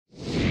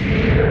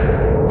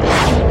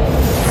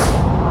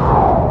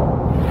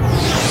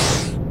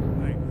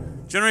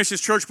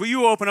Transformations Church, will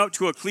you open up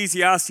to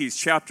Ecclesiastes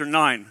chapter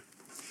 9?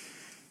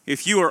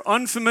 If you are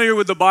unfamiliar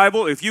with the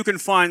Bible, if you can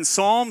find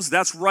Psalms,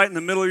 that's right in the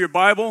middle of your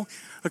Bible.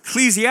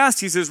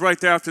 Ecclesiastes is right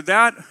there after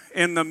that,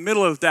 in the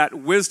middle of that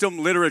wisdom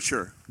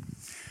literature.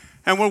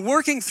 And we're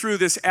working through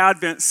this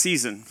Advent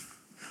season.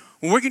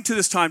 We're working to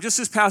this time, just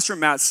as Pastor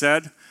Matt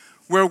said,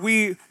 where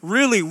we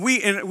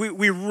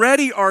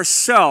ready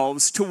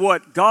ourselves to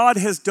what God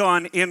has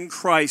done in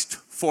Christ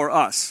for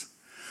us.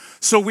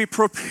 So we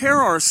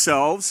prepare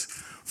ourselves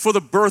for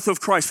the birth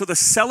of Christ, for the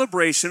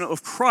celebration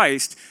of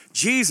Christ,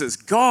 Jesus,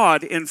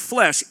 God in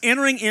flesh,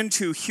 entering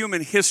into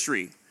human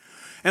history.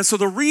 And so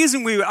the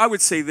reason I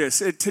would say this,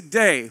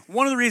 today,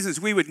 one of the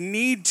reasons we would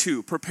need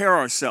to prepare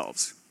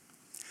ourselves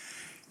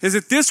is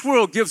that this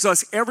world gives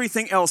us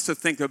everything else to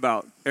think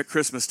about at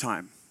Christmas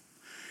time.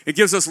 It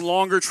gives us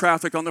longer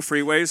traffic on the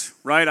freeways,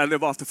 right? I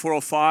live off the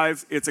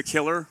 405. It's a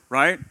killer,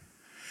 right?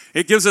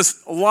 It gives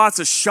us lots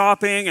of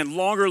shopping and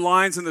longer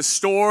lines in the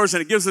stores,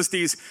 and it gives us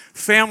these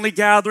family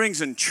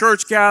gatherings and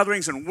church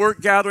gatherings and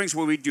work gatherings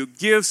where we do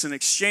gifts and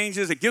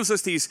exchanges. It gives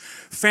us these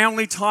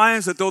family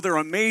times that though they're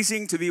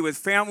amazing to be with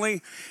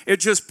family, it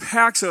just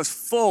packs us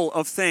full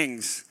of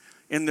things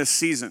in this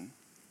season.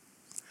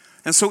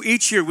 And so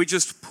each year we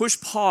just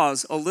push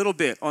pause a little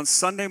bit on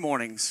Sunday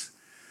mornings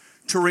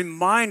to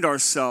remind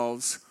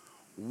ourselves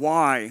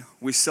why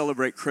we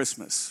celebrate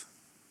Christmas.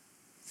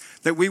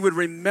 That we would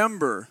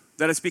remember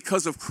that it's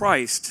because of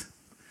Christ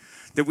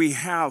that we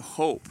have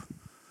hope,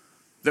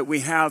 that we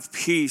have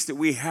peace, that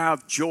we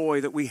have joy,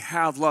 that we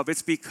have love.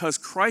 It's because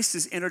Christ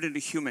has entered into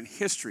human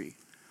history,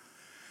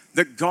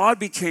 that God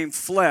became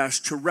flesh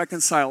to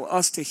reconcile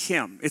us to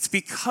Him. It's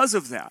because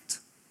of that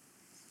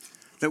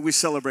that we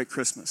celebrate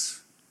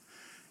Christmas.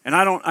 And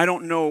I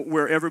don't know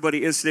where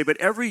everybody is today, but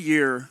every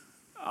year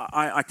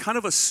I kind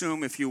of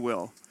assume, if you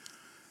will,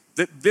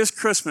 that this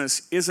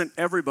Christmas isn't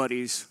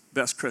everybody's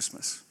best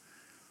Christmas.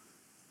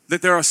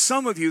 That there are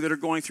some of you that are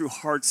going through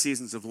hard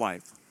seasons of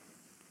life.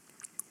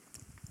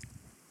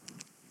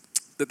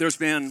 That there's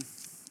been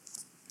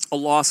a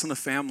loss in the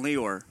family,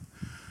 or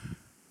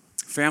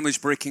families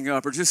breaking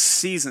up, or just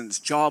seasons,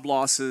 job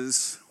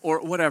losses, or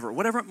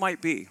whatever it might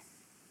be.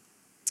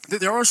 That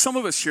there are some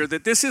of us here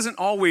that this isn't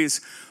always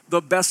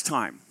the best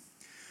time.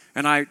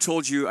 And I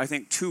told you, I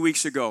think 2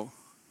 weeks ago,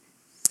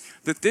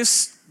 that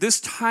this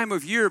time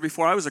of year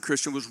before I was a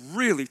Christian was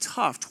really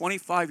tough.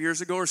 25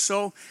 years ago or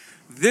so,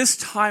 this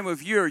time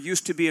of year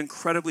used to be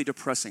incredibly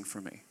depressing for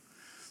me.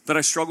 That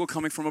I struggled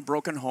coming from a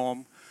broken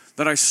home,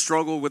 that I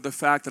struggled with the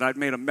fact that I'd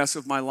made a mess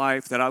of my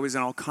life, that I was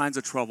in all kinds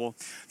of trouble.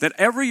 That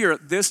every year,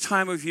 at this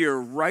time of year,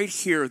 right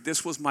here,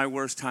 this was my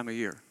worst time of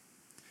year.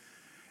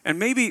 And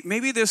maybe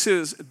this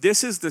is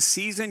the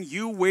season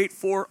you wait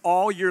for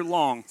all year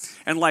long.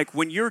 And like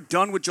when you're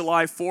done with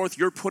July 4th,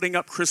 you're putting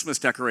up Christmas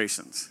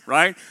decorations,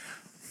 right?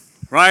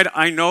 Right?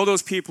 I know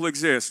those people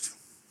exist.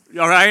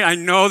 All right? I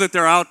know that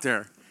they're out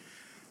there.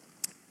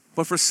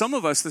 But for some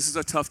of us, this is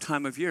a tough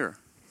time of year.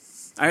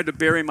 I had to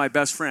bury my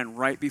best friend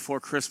right before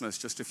Christmas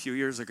just a few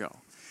years ago.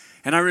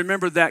 And I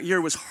remember that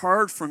year was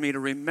hard for me to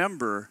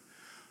remember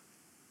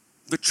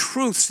the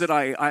truths that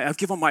I've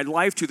given my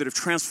life to, that have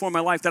transformed my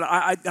life, that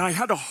I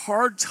had a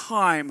hard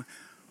time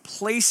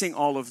placing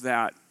all of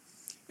that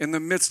in the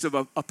midst of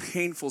a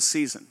painful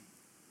season.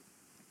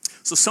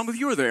 So some of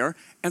you are there,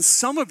 and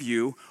some of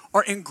you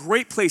are in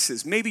great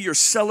places. Maybe you're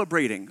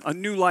celebrating a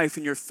new life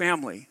in your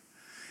family.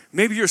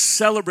 Maybe you're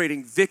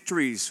celebrating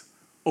victories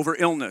over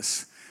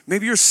illness.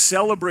 Maybe you're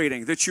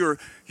celebrating that you're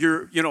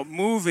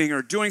moving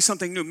or doing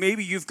something new.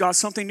 Maybe you've got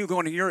something new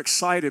going and you're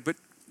excited. But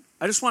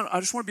I just want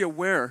to be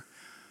aware,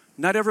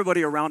 not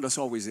everybody around us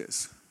always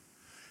is.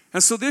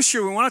 And so this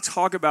year we want to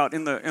talk about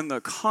in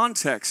the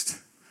context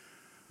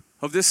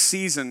of this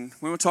season,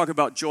 we want to talk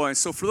about joy. And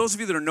so for those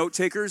of you that are note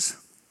takers,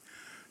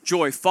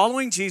 joy.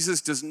 Following Jesus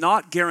does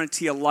not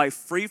guarantee a life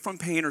free from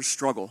pain or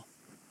struggle,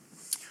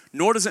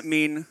 nor does it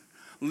mean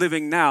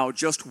living now,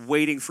 just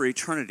waiting for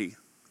eternity.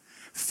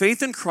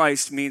 Faith in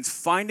Christ means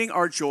finding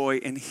our joy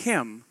in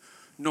Him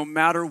no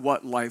matter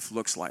what life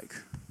looks like.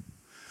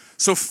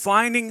 So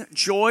finding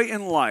joy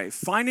in life,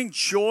 finding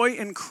joy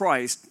in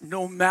Christ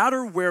no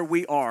matter where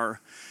we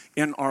are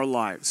in our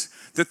lives.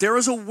 That there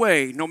is a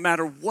way, no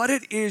matter what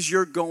it is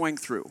you're going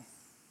through,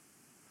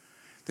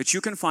 that you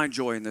can find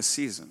joy in this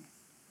season.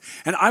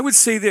 And I would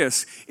say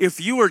this,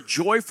 if you are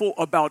joyful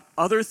about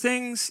other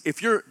things,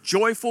 if you're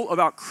joyful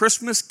about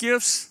Christmas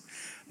gifts,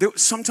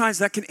 sometimes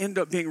that can end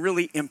up being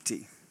really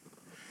empty.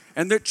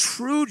 And that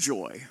true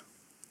joy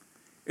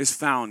is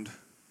found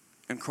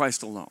in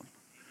Christ alone.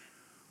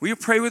 Will you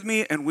pray with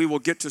me, and we will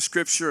get to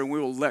Scripture and we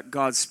will let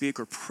God speak,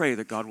 or pray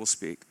that God will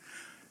speak.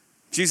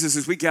 Jesus,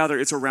 as we gather,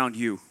 it's around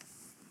you.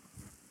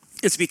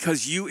 It's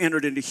because you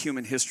entered into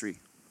human history.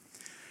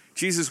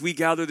 Jesus, we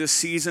gather this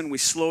season, we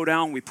slow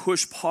down, we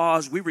push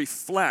pause, we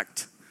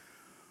reflect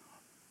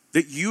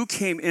that you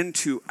came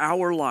into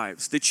our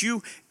lives, that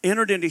you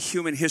entered into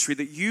human history,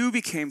 that you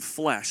became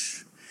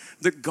flesh,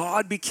 that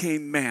God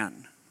became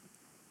man.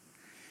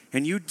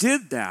 And you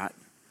did that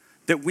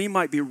we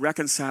might be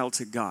reconciled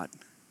to God.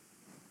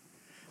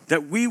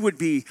 that we would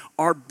be,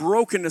 our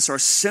brokenness, our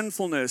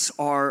sinfulness,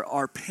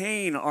 our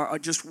pain, our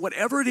just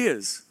whatever it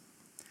is,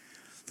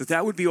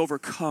 that would be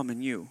overcome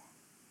in you.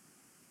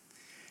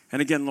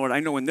 And again, Lord, I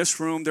know in this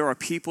room there are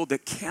people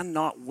that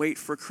cannot wait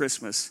for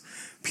Christmas,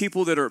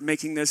 people that are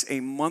making this a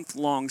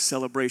month-long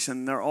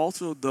celebration. There are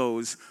also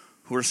those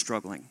who are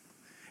struggling,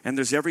 and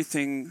there's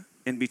everything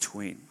in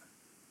between.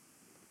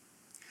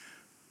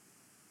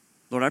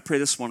 Lord, I pray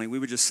this morning we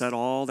would just set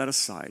all that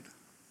aside,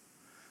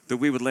 that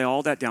we would lay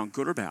all that down,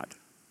 good or bad,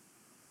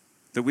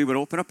 that we would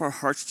open up our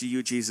hearts to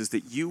you, Jesus,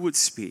 that you would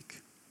speak,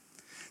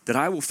 that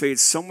I will fade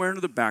somewhere into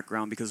the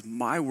background because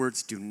my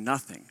words do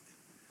nothing.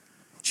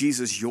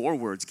 Jesus, your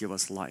words give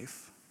us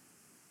life,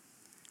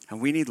 and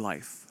we need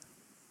life,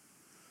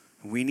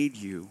 and we need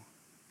you.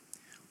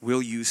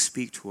 Will you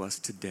speak to us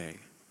today?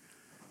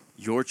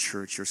 Your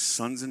church, your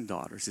sons and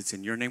daughters, it's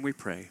in your name we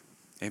pray.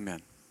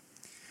 Amen.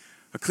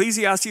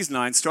 Ecclesiastes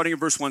 9, starting in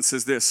verse 1,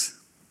 says this.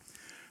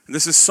 And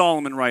this is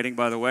Solomon writing,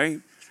 by the way.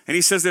 And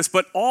he says this,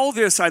 "But all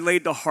this I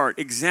laid to heart,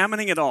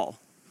 examining it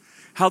all,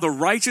 how the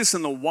righteous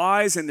and the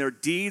wise and their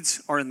deeds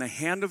are in the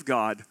hand of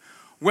God.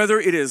 Whether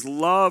it is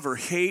love or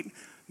hate,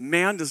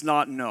 man does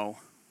not know,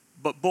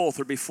 but both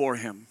are before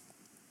him."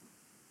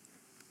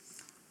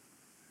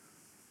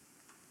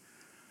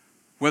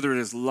 Whether it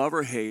is love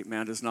or hate,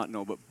 man does not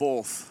know, but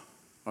both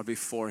are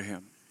before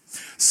him.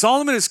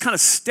 Solomon is kind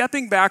of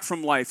stepping back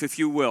from life, if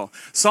you will.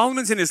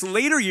 Solomon's in his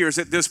later years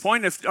at this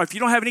point. If you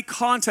don't have any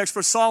context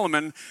for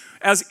Solomon,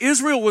 as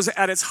Israel was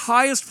at its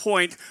highest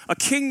point, a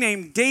king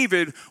named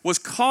David was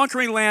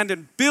conquering land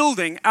and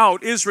building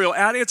out Israel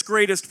at its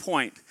greatest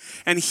point.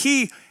 And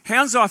he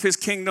hands off his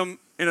kingdom,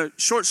 in a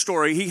short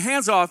story, he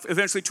hands off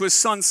eventually to his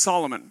son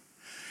Solomon.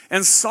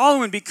 And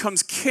Solomon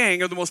becomes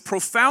king of the most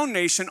profound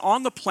nation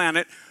on the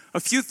planet a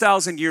few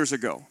thousand years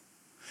ago.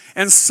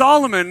 And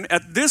Solomon,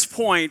 at this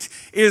point,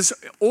 is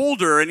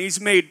older, and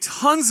he's made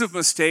tons of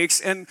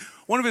mistakes. And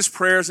one of his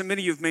prayers, and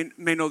many of you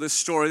may know this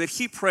story, that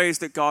he prays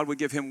that God would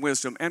give him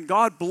wisdom. And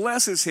God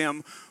blesses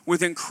him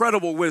with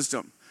incredible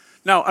wisdom.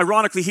 Now,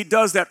 ironically, he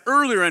does that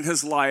earlier in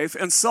his life,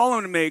 and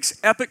Solomon makes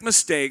epic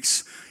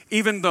mistakes,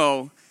 even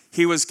though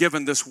he was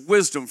given this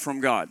wisdom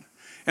from God.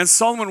 And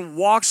Solomon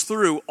walks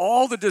through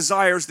all the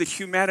desires that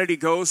humanity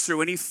goes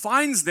through, and he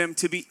finds them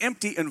to be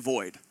empty and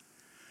void.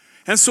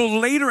 And so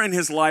later in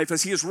his life,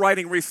 as he is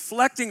writing,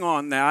 reflecting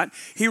on that,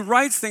 he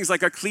writes things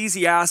like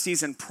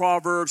Ecclesiastes and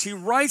Proverbs. He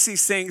writes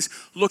these things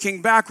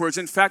looking backwards.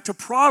 In fact, to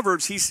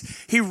Proverbs,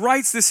 he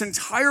writes this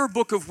entire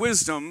book of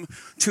wisdom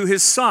to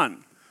his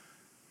son.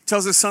 He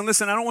tells his son,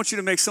 "Listen, I don't want you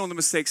to make some of the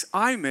mistakes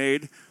I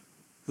made.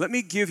 Let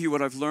me give you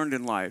what I've learned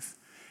in life."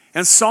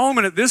 And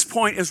Solomon at this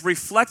point is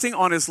reflecting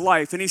on his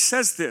life, and he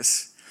says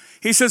this.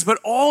 He says, "But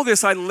all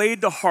this I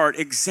laid to heart,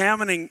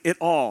 examining it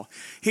all."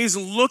 He's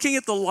looking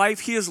at the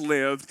life he has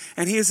lived,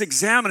 and he is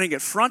examining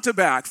it front to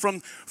back,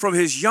 from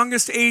his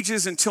youngest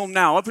ages until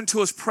now, up until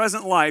his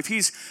present life.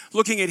 He's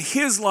looking at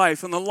his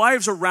life and the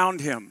lives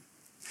around him.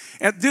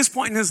 At this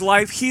point in his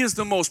life, he is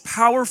the most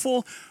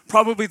powerful,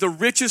 probably the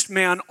richest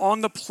man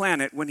on the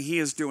planet when he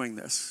is doing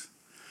this.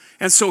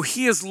 And so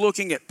he is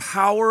looking at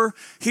power,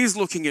 he's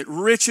looking at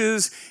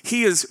riches,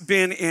 he has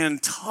been in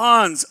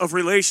tons of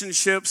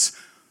relationships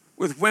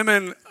with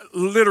women,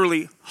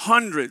 literally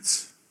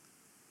hundreds.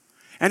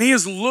 And he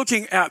is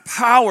looking at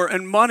power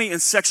and money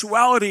and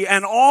sexuality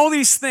and all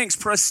these things,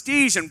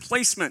 prestige and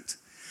placement.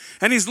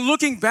 And he's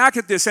looking back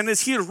at this, and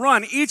as he has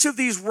run each of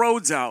these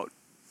roads out,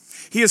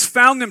 he has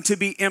found them to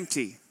be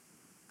empty.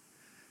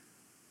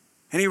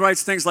 And he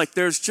writes things like,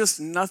 "There's just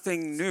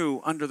nothing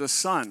new under the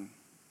sun."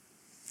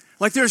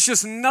 Like there's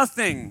just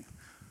nothing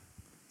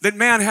that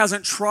man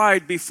hasn't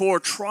tried before,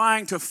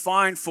 trying to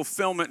find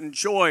fulfillment and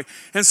joy.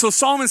 And so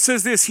Solomon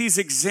says this, he's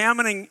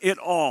examining it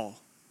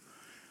all.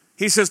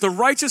 He says, "The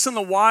righteous and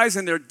the wise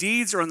and their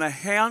deeds are in the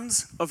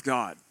hands of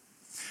God."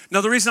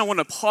 Now, the reason I want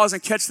to pause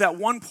and catch that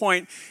one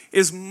point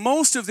is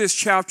most of this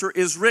chapter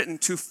is written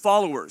to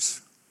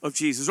followers of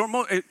Jesus, or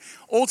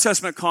Old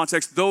Testament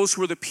context, those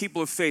who were the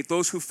people of faith,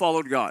 those who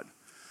followed God.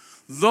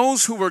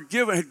 Those who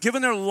had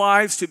given their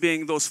lives to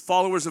being those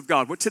followers of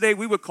God, what today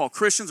we would call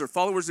Christians or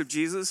followers of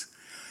Jesus.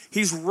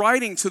 He's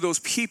writing to those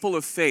people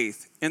of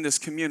faith in this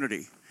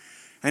community.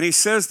 And he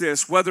says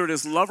this, "Whether it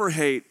is love or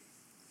hate,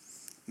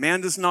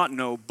 man does not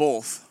know,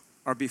 both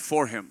are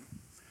before him."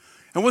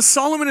 And what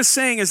Solomon is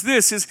saying is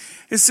this,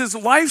 it says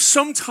life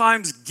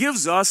sometimes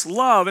gives us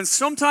love and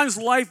sometimes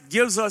life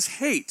gives us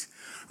hate.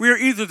 We are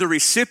either the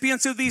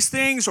recipients of these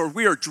things or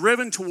we are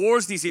driven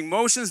towards these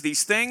emotions,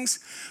 these things.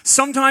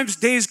 Sometimes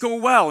days go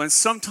well and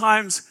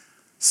sometimes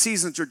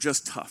seasons are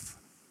just tough.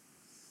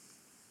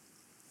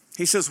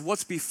 He says,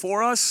 what's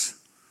before us,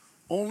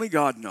 only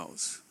God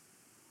knows.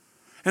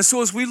 And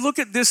so as we look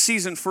at this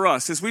season for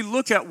us, as we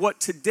look at what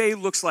today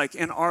looks like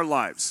in our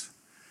lives,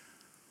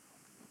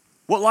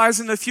 what lies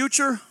in the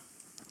future,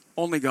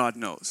 only God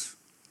knows.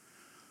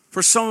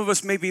 For some of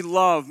us, maybe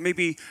love,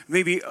 maybe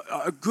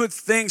good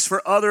things.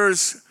 For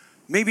others,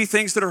 maybe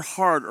things that are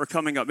hard are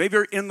coming up. Maybe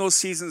you're in those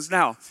seasons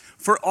now.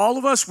 For all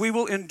of us, we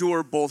will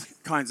endure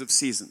both kinds of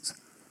seasons.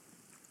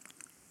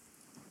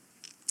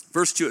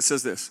 Verse 2, it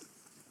says this.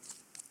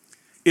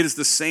 It is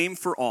the same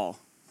for all.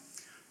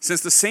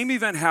 Since the same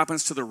event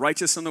happens to the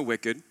righteous and the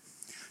wicked,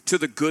 to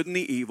the good and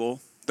the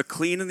evil, the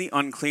clean and the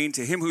unclean,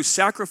 to him who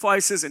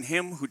sacrifices and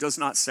him who does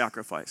not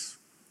sacrifice.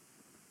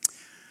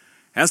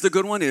 As the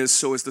good one is,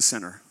 so is the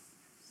sinner.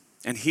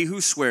 And he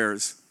who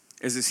swears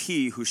is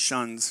he who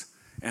shuns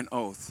an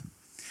oath.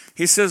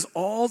 He says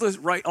all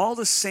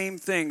the same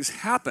things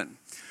happen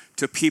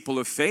to people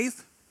of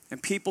faith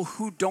and people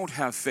who don't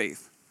have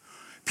faith.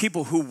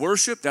 People who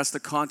worship, that's the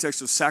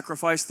context of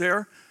sacrifice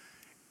there,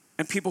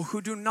 and people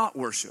who do not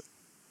worship.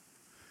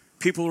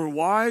 People who are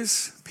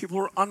wise, people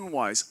who are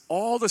unwise,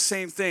 all the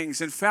same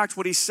things. In fact,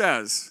 what he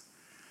says,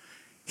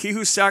 he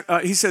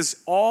says,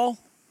 all,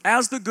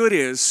 as the good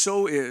is,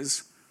 so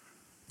is,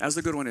 as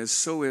the good one is,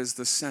 so is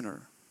the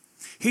sinner.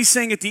 He's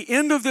saying at the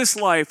end of this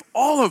life,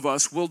 all of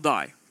us will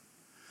die.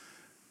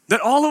 That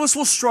all of us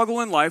will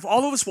struggle in life,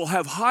 all of us will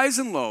have highs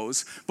and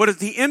lows, but at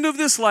the end of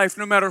this life,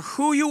 no matter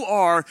who you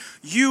are,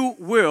 you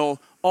will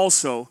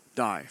also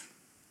die.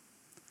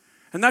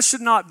 And that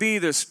should not be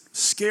this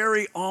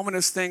scary,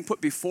 ominous thing put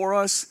before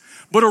us,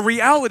 but a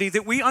reality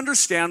that we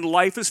understand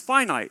life is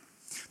finite.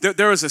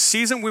 There is a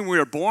season when we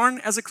are born,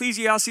 as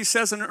Ecclesiastes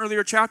says in an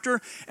earlier chapter,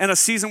 and a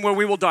season where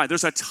we will die.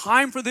 There's a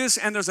time for this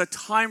and there's a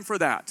time for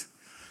that.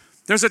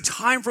 There's a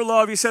time for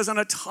love, he says, and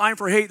a time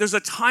for hate. There's a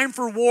time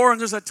for war and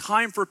there's a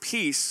time for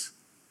peace.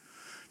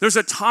 There's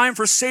a time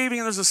for saving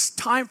and there's a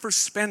time for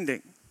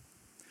spending.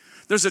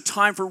 There's a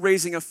time for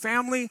raising a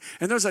family,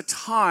 and there's a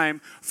time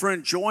for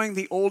enjoying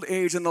the old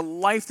age and the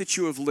life that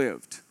you have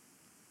lived.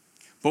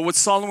 But what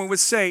Solomon would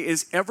say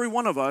is every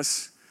one of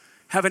us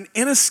have an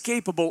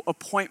inescapable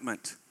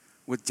appointment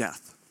with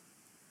death.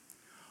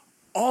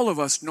 All of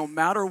us, no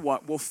matter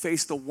what, will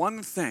face the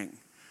one thing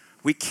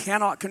we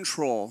cannot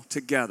control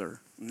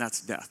together, and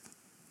that's death.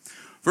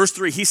 Verse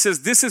 3, he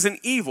says, this is an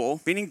evil,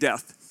 meaning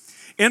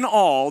death, in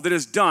all that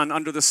is done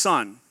under the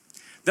sun,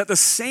 that the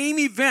same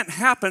event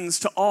happens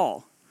to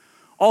all.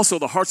 Also,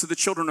 the hearts of the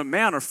children of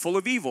man are full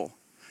of evil.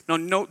 Now,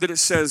 note that it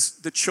says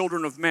the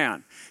children of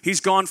man. He's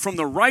gone from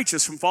the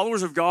righteous, from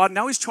followers of God.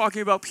 Now he's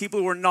talking about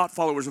people who are not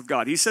followers of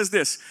God. He says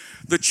this,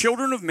 the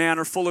children of man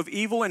are full of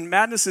evil and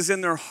madness is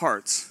in their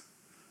hearts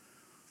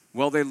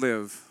while they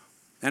live.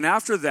 And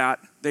after that,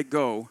 they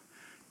go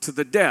to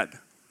the dead.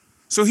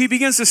 So he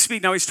begins to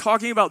speak. Now he's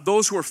talking about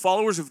those who are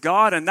followers of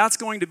God, and that's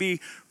going to be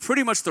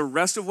pretty much the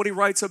rest of what he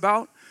writes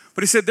about.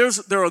 But he said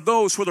there are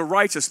those who are the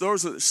righteous,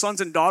 those are the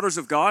sons and daughters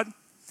of God.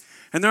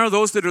 And there are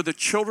those that are the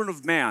children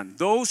of man,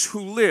 those who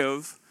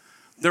live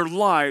their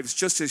lives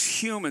just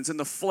as humans in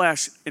the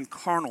flesh in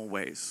carnal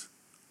ways.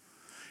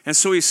 And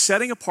so he's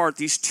setting apart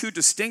these two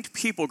distinct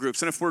people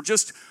groups. And if we're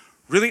just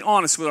really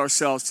honest with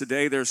ourselves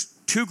today, there's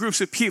two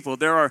groups of people.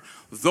 There are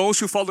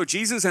those who follow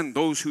Jesus and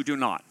those who do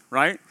not,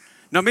 right?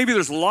 Now maybe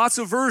there's lots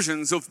of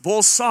versions of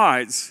both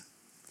sides,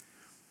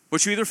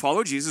 but you either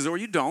follow Jesus or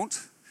you don't.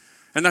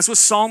 And that's what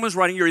Solomon's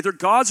writing. You're either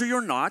God's or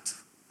you're not.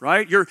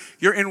 Right? You're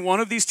in one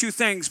of these two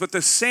things, but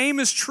the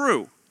same is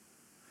true.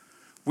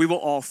 We will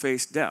all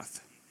face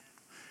death.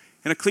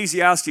 In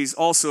Ecclesiastes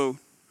also,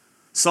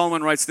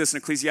 Solomon writes this in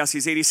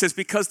Ecclesiastes 8. He says,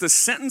 because the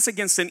sentence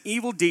against an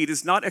evil deed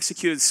is not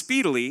executed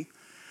speedily,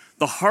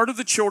 the heart of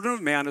the children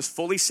of man is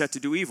fully set to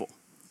do evil.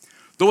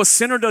 Though a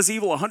sinner does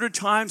evil 100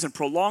 times and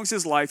prolongs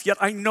his life, yet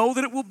I know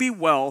that it will be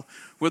well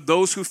with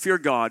those who fear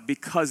God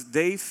because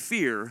they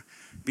fear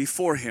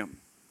before him.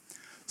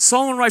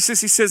 Solomon writes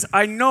this, he says,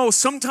 I know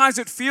sometimes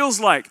it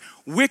feels like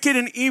wicked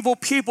and evil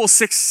people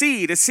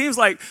succeed. It seems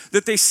like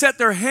that they set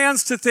their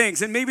hands to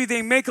things and maybe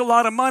they make a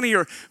lot of money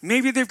or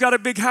maybe they've got a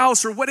big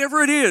house or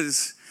whatever it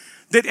is.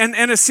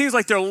 And it seems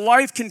like their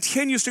life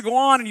continues to go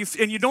on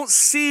and you don't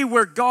see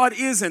where God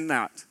is in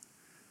that.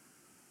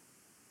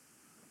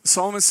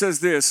 Solomon says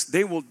this,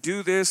 they will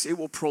do this, it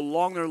will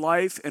prolong their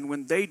life, and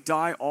when they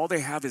die, all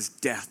they have is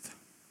death.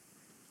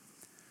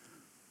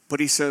 But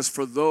he says,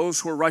 for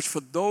those who are righteous, for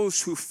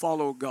those who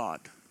follow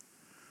God,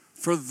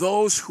 for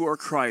those who are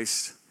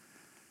Christ,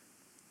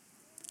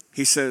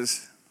 he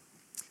says,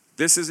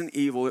 this is an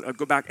evil. I'll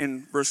go back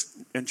in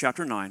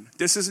chapter 9.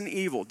 This is an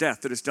evil,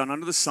 death that is done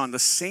under the sun. The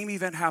same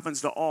event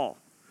happens to all.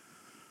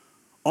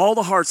 All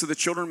the hearts of the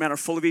children of man are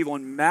full of evil,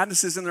 and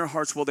madness is in their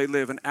hearts while they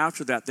live, and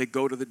after that they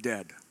go to the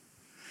dead.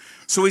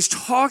 So he's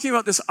talking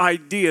about this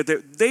idea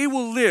that they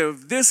will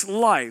live this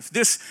life,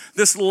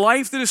 this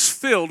life that is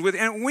filled with,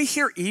 and when we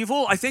hear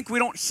evil, I think we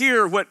don't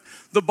hear what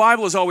the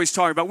Bible is always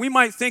talking about. We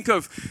might think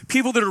of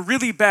people that are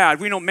really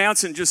bad. We know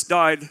Manson just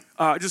died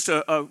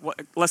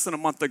less than a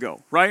month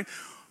ago, right?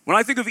 When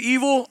I think of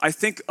evil, I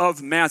think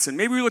of Manson.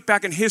 Maybe we look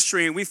back in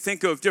history and we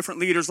think of different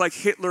leaders like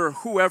Hitler or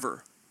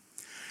whoever.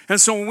 And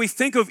so when we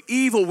think of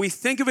evil, we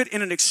think of it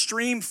in an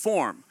extreme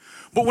form.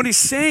 But what he's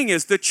saying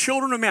is the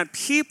children of man,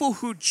 people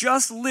who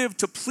just live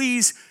to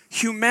please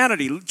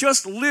humanity,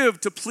 just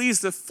live to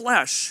please the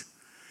flesh,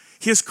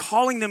 he is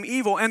calling them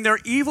evil. And their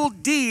evil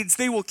deeds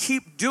they will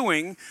keep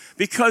doing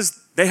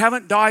because they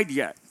haven't died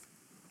yet.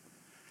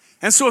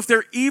 And so if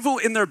they're evil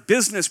in their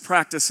business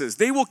practices,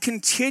 they will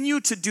continue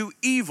to do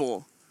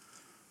evil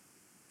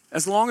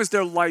as long as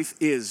their life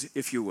is,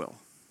 if you will.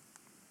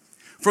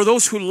 For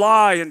those who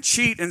lie and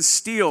cheat and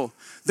steal,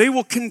 they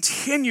will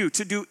continue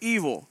to do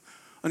evil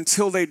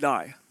until they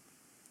die,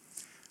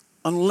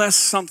 unless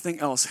something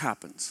else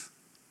happens.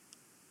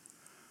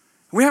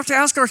 We have to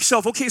ask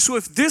ourselves, okay, so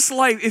if this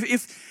life,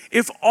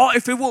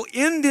 if it will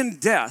end in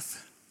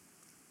death,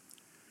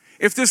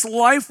 if this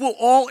life will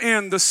all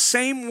end the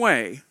same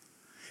way,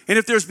 and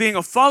if there's being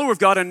a follower of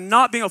God and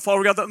not being a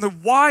follower of God, then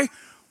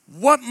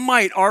what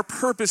might our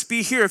purpose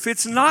be here? If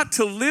it's not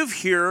to live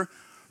here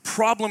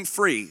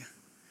problem-free,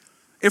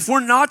 if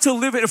we're not to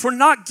live it, if we're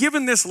not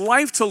given this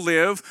life to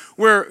live,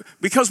 where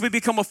because we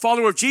become a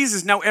follower of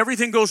Jesus, now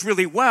everything goes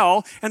really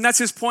well, and that's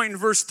his point in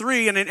verse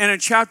 3, and in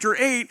chapter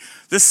 8,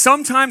 that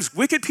sometimes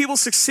wicked people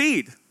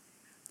succeed.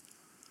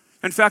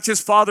 In fact, his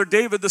father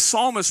David, the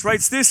psalmist,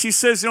 writes this. He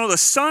says, the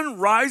sun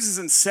rises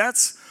and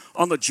sets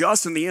on the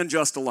just and the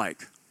unjust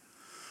alike.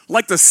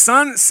 Like the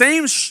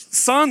same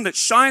sun that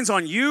shines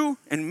on you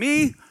and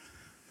me,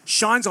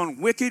 shines on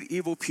wicked,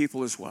 evil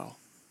people as well.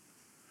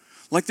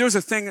 Like there's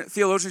a thing that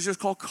theologians just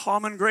call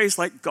common grace,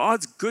 like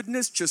God's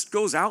goodness just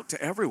goes out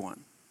to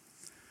everyone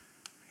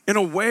in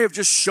a way of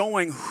just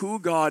showing who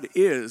God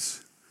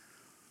is,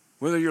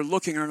 whether you're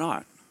looking or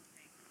not.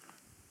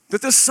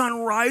 That the sun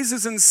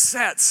rises and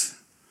sets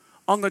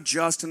on the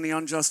just and the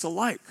unjust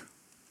alike.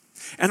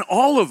 And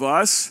all of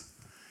us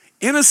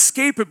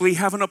inescapably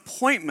have an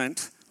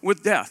appointment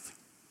with death.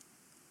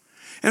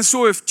 And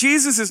so if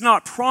Jesus is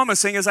not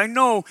promising, as I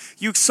know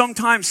you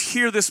sometimes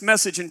hear this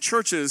message in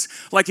churches,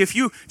 like if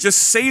you just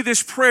say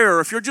this prayer, or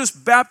if you're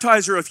just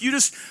baptized, or if you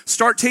just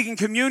start taking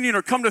communion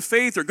or come to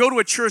faith or go to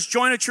a church,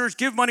 join a church,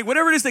 give money,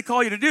 whatever it is they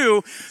call you to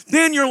do,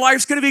 then your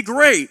life's going to be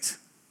great.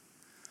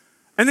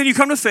 And then you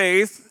come to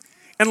faith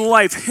and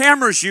life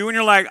hammers you and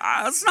you're like,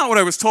 that's not what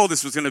I was told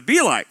this was going to be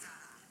like.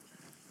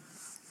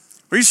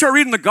 Or you start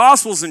reading the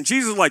Gospels and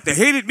Jesus is like, they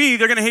hated me,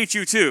 they're going to hate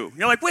you too. And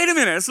you're like, wait a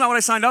minute, that's not what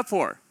I signed up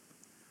for.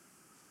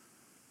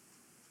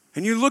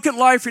 And you look at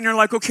life and you're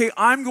like, okay,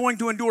 I'm going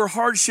to endure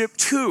hardship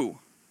too.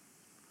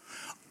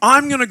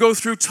 I'm going to go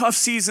through tough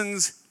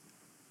seasons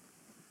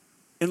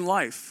in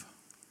life.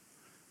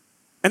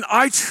 And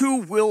I too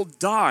will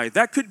die.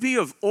 That could be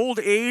of old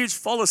age,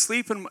 fall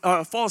asleep and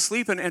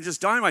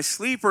just die in my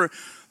sleep, or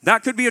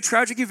that could be a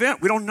tragic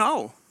event. We don't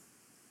know.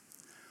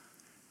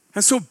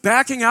 And so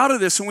backing out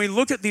of this, when we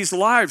look at these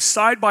lives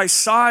side by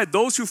side,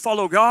 those who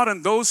follow God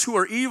and those who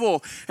are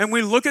evil, and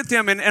we look at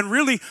them and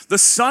really the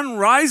sun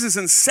rises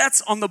and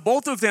sets on the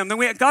both of them, then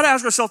we got to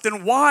ask ourselves,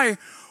 then why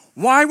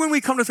when we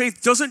come to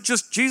faith, doesn't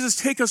just Jesus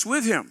take us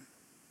with him?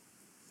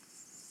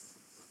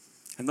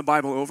 And the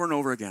Bible over and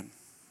over again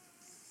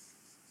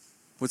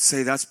would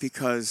say that's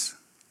because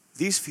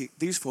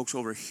these folks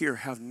over here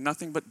have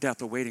nothing but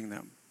death awaiting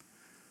them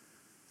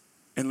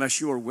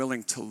unless you are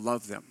willing to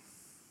love them,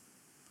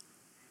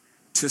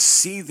 to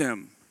see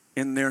them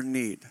in their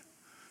need,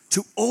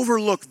 to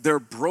overlook their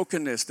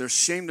brokenness, their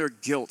shame, their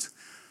guilt,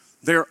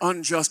 their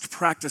unjust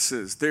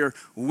practices, their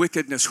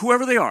wickedness,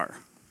 whoever they are.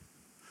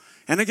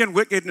 And again,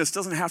 wickedness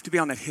doesn't have to be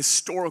on that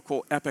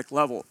historical, epic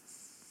level.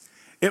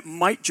 It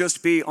might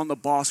just be on the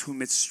boss who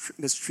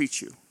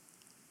mistreats you.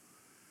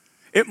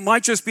 It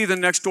might just be the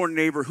next door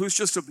neighbor who's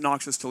just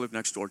obnoxious to live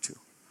next door to.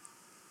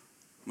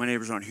 My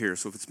neighbors aren't here,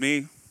 so if it's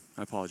me,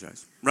 I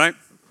apologize, right?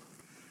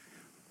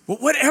 But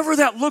whatever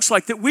that looks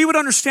like, that we would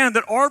understand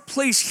that our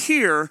place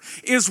here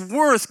is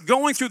worth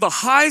going through the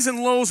highs and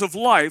lows of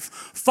life,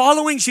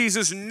 following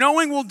Jesus,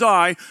 knowing we'll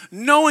die,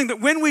 knowing that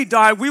when we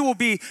die, we will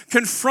be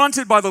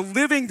confronted by the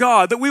living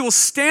God, that we will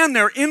stand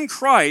there in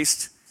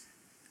Christ,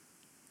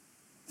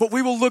 but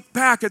we will look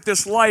back at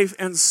this life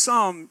and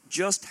some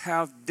just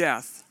have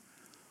death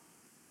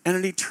and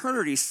an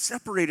eternity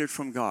separated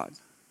from God.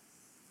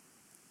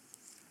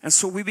 And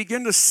so we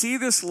begin to see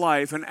this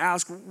life and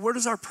ask, where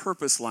does our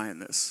purpose lie in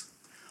this?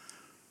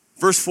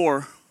 Verse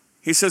 4,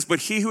 he says, but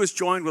he who is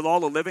joined with all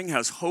the living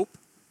has hope,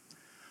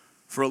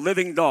 for a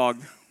living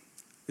dog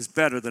is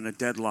better than a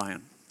dead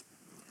lion.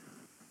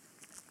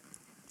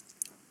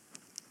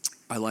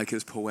 I like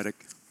his poetic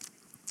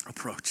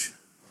approach.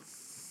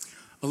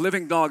 A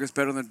living dog is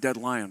better than a dead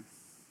lion.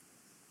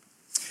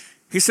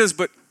 He says,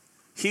 but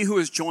he who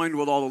is joined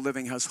with all the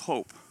living has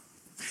hope.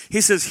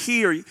 He says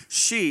he or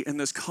she in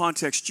this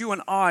context, you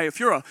and I, if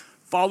you're a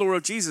follower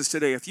of Jesus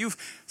today, if you've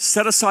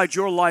set aside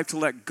your life to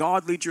let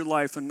God lead your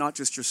life and not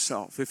just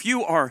yourself, if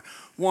you are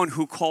one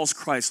who calls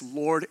Christ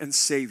Lord and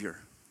Savior,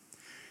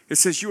 it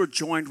says you are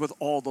joined with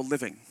all the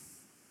living.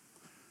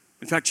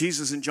 In fact,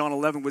 Jesus in John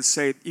 11 would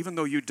say, even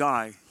though you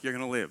die, you're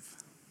going to live.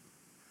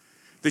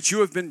 That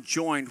you have been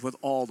joined with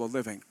all the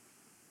living.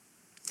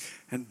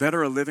 And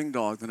better a living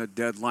dog than a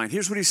dead lion.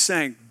 Here's what he's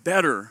saying.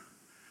 Better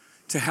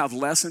to have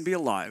less and be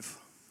alive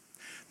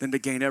than to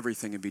gain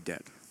everything and be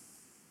dead.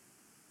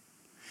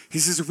 He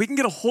says if we can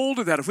get a hold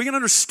of that, if we can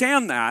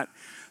understand that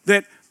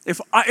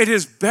it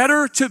is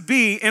better to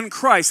be in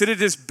Christ, that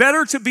it is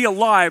better to be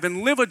alive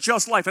and live a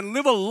just life and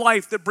live a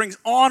life that brings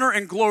honor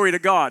and glory to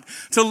God,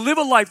 to live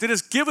a life that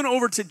is given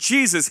over to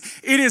Jesus.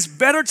 It is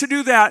better to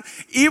do that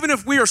even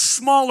if we are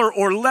smaller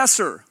or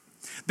lesser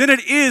than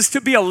it is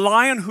to be a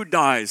lion who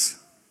dies.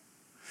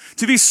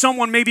 To be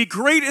someone maybe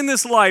great in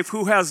this life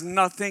who has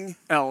nothing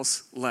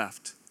else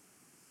left.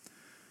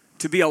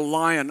 To be a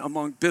lion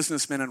among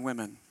businessmen and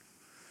women.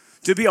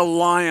 To be a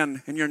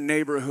lion in your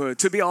neighborhood.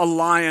 To be a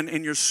lion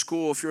in your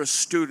school if you're a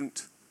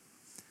student.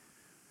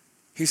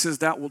 He says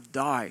that will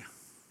die.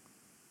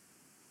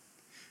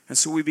 And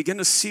so we begin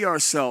to see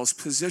ourselves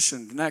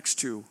positioned next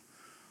to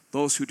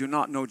those who do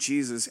not know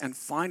Jesus and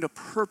find a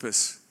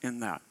purpose in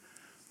that.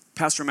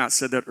 Pastor Matt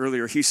said that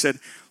earlier. He said,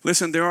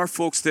 listen, there are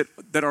folks that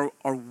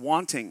are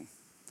wanting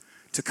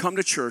to come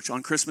to church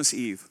on Christmas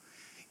Eve,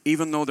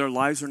 even though their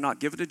lives are not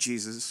given to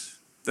Jesus,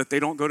 that they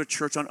don't go to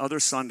church on other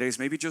Sundays,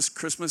 maybe just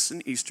Christmas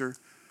and Easter,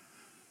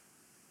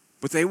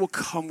 but they will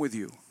come with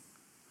you.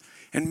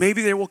 And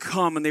maybe they will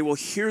come and they will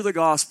hear the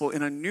gospel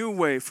in a new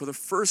way for the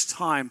first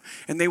time,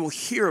 and they will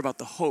hear about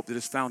the hope that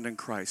is found in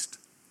Christ.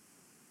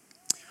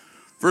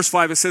 Verse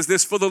 5, it says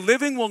this, for the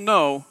living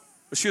know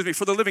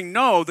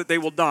that they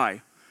will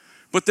die,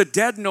 but the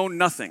dead know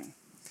nothing,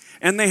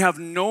 and they have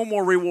no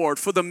more reward,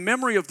 for the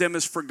memory of them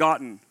is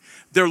forgotten.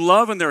 Their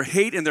love and their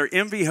hate and their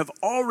envy have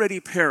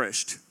already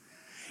perished,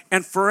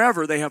 and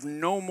forever they have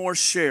no more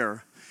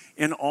share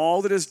in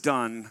all that is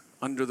done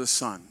under the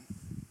sun.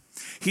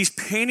 He's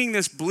painting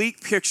this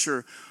bleak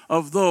picture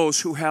of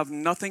those who have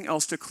nothing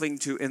else to cling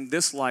to in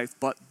this life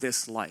but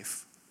this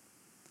life.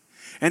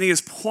 And he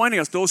is pointing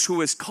us, those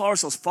who call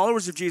ourselves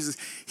followers of Jesus,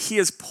 he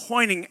is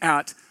pointing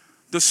at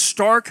the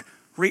stark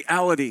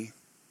reality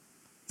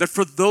that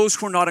for those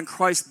who are not in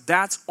Christ,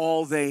 that's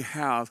all they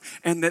have.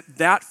 And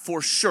that for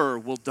sure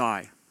will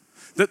die.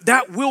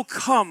 That will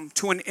come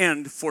to an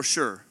end for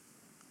sure.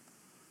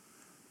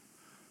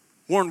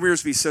 Warren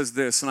Wiersbe says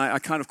this, and I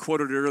kind of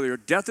quoted it earlier,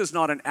 death is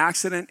not an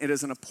accident, it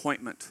is an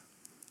appointment.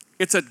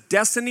 It's a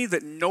destiny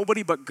that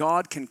nobody but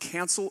God can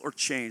cancel or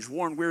change.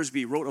 Warren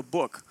Wiersbe wrote a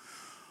book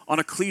on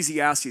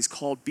Ecclesiastes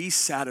called Be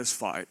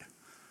Satisfied,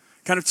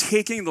 kind of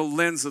taking the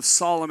lens of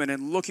Solomon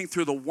and looking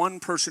through the one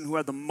person who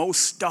had the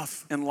most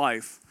stuff in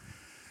life.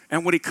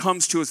 And what he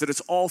comes to is that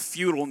it's all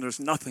futile and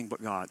there's nothing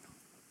but God.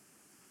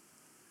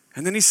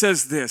 And then he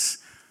says this,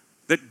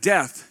 that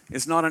death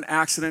is not an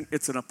accident,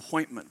 it's an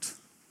appointment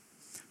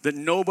that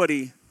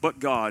nobody but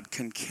God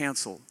can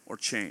cancel or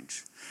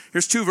change.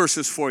 Here's 2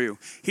 verses for you.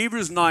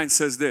 Hebrews 9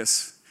 says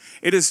this,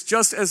 it is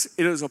just as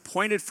it is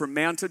appointed for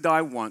man to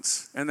die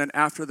once, and then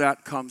after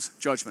that comes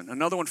judgment.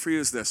 Another one for you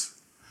is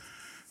this,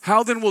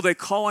 how then will they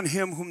call on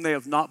him whom they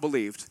have not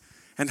believed?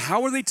 And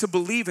how are they to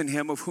believe in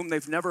him of whom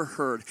they've never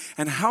heard?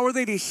 And how are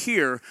they to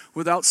hear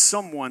without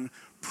someone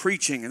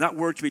preaching? And that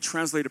word can be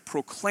translated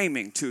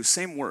proclaiming too,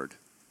 same word.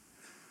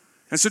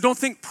 And so don't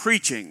think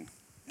preaching.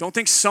 Don't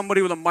think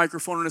somebody with a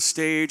microphone on a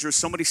stage or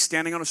somebody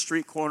standing on a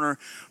street corner.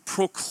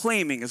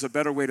 Proclaiming is a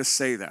better way to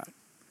say that.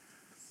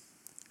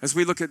 As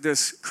we look at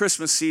this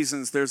Christmas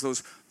seasons, there's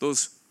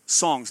those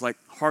songs like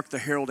Hark the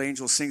Herald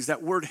Angels Sings.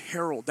 That word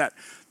herald,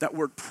 that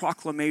word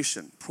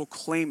proclamation,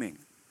 proclaiming.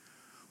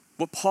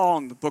 What Paul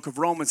in the book of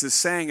Romans is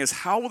saying is,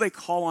 how will they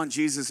call on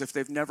Jesus if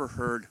they've never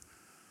heard?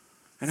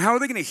 And how are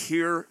they going to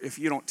hear if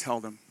you don't tell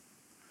them?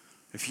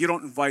 If you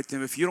don't invite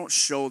them, if you don't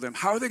show them,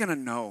 how are they going to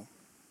know?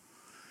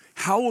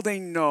 How will they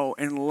know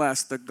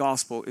unless the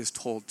gospel is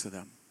told to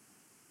them?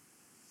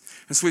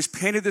 And so he's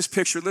painted this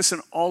picture. Listen,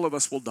 all of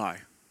us will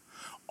die.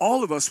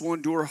 All of us will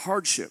endure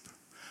hardship.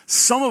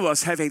 Some of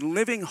us have a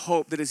living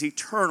hope that is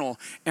eternal,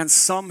 and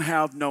some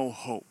have no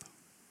hope.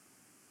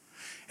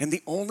 And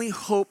the only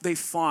hope they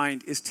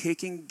find is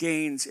taking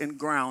gains and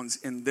grounds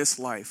in this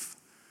life.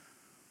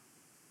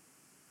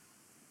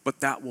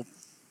 But that will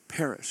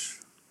perish.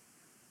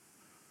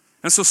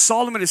 And so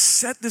Solomon has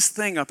set this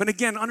thing up. And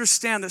again,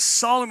 understand that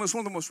Solomon was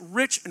one of the most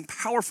rich and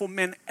powerful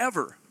men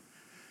ever.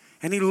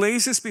 And he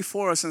lays this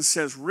before us and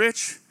says,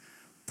 rich,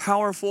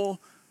 powerful,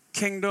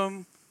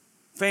 kingdom,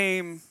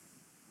 fame,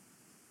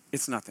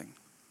 it's nothing.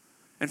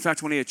 In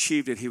fact, when he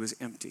achieved it, he was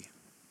empty.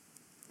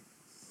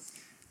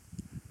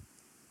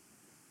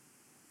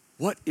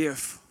 What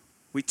if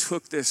we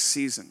took this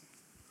season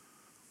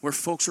where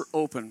folks are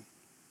open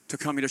to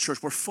coming to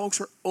church, where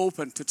folks are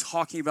open to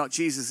talking about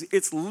Jesus?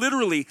 It's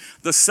literally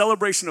the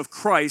celebration of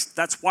Christ.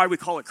 That's why we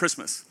call it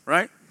Christmas,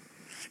 right?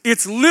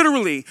 It's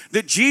literally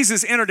that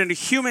Jesus entered into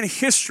human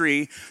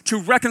history to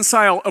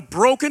reconcile a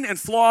broken and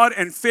flawed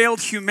and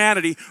failed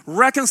humanity,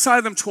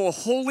 reconcile them to a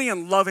holy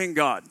and loving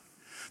God.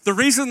 The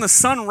reason the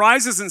sun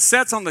rises and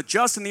sets on the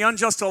just and the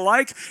unjust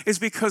alike is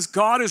because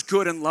God is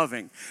good and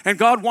loving. And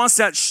God wants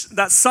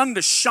that sun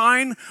to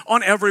shine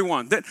on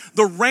everyone, that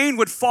the rain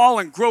would fall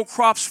and grow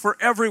crops for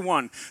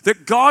everyone,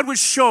 that God would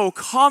show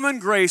common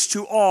grace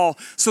to all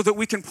so that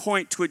we can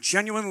point to a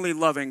genuinely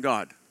loving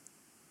God.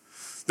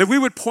 That we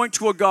would point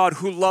to a God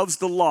who loves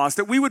the lost.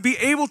 That we would be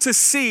able to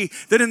see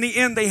that in the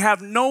end they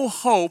have no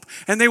hope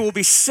and they will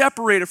be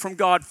separated from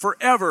God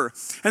forever.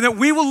 And that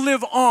we will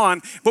live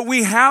on, but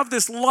we have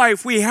this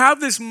life, we have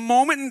this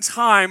moment in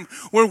time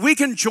where we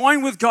can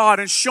join with God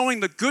in showing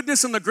the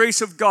goodness and the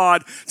grace of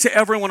God to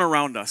everyone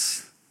around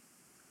us.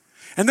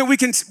 And that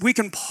we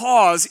can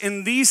pause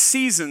in these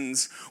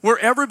seasons where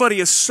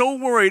everybody is so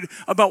worried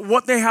about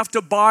what they have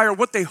to buy or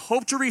what they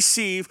hope to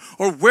receive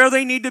or where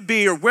they need to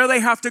be or where they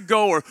have to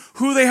go or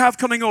who they have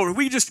coming over.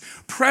 We just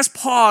press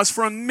pause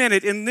for a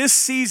minute in this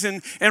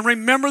season and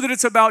remember that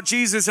it's about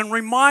Jesus and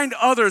remind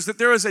others that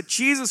there is a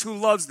Jesus who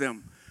loves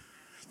them.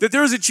 That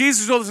there is a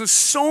Jesus who loves them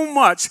so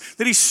much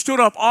that he stood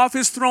up off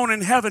his throne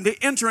in heaven to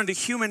enter into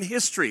human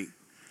history.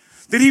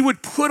 That he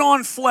would put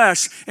on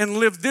flesh and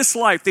live this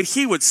life, that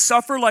he would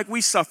suffer like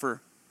we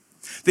suffer,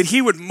 that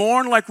he would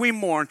mourn like we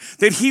mourn,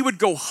 that he would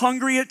go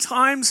hungry at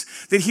times,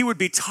 that he would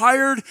be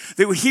tired,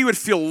 that he would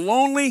feel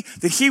lonely,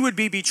 that he would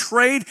be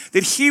betrayed,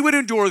 that he would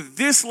endure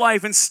this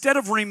life instead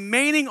of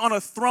remaining on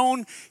a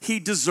throne he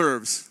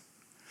deserves.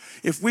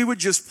 If we would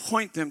just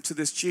point them to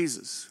this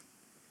Jesus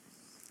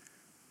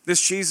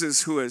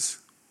who is,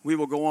 we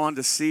will go on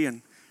to see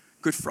in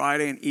Good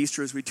Friday and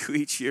Easter as we do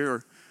each year,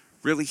 or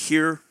really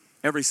here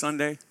every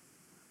Sunday.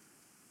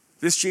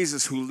 This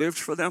Jesus who lived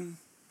for them,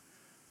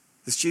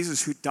 this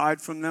Jesus who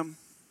died for them,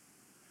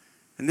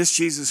 and this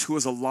Jesus who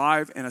is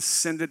alive and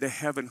ascended to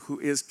heaven, who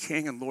is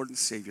King and Lord and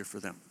Savior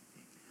for them.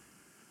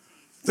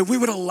 That we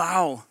would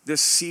allow this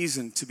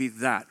season to be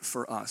that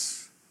for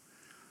us.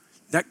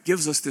 That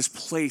gives us this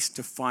place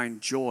to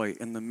find joy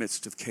in the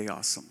midst of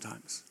chaos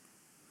sometimes.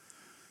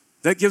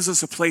 That gives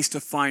us a place to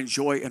find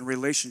joy in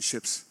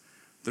relationships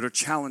that are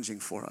challenging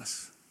for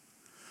us.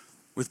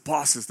 With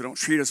bosses that don't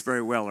treat us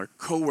very well, or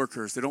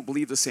coworkers that don't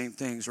believe the same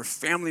things, or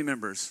family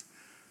members,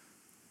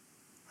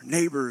 or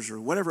neighbors, or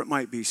whatever it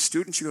might be,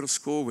 students you go to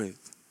school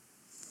with.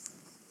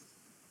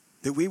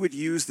 That we would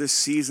use this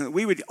season,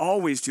 we would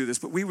always do this,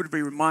 but we would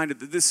be reminded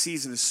that this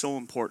season is so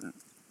important.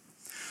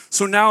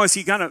 So now as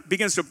he kind of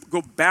begins to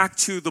go back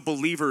to the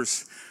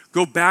believers,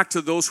 go back to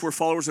those who are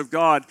followers of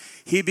God,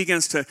 he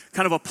begins to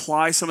kind of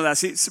apply some of that.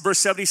 See, verse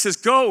 7, he says,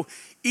 "Go,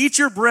 eat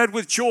your bread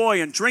with joy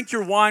and drink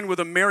your wine with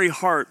a merry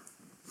heart.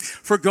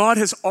 For God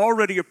has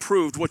already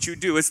approved what you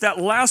do." It's that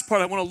last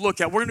part I want to look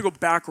at. We're going to go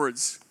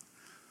backwards.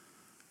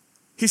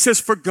 He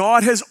says, "For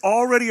God has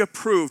already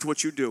approved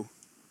what you do."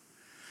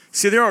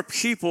 See, there are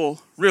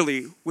people,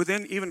 really,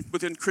 even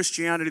within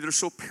Christianity, that are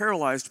so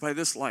paralyzed by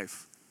this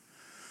life.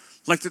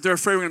 Like that they're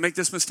afraid we're going to make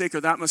this mistake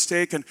or that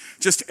mistake. And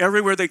just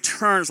everywhere they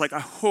turn, it's like, I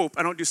hope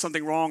I don't do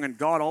something wrong and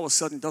God all of a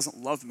sudden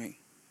doesn't love me.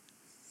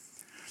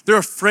 They're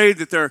afraid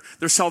that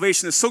their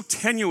salvation is so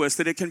tenuous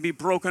that it can be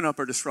broken up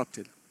or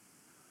disrupted.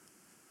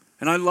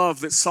 And I love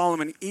that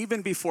Solomon,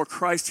 even before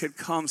Christ had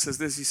come, says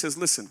this. He says,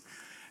 listen,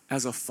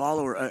 as a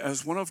follower,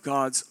 as one of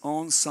God's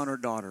own son or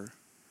daughter,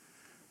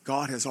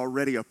 God has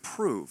already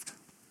approved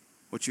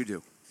what you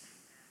do.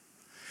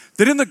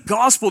 That in the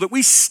gospel, that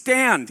we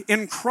stand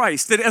in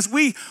Christ, that as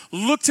we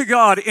look to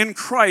God in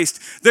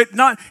Christ, that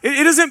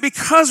it isn't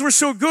because we're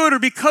so good or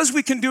because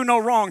we can do no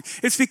wrong.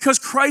 It's because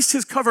Christ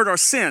has covered our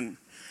sin.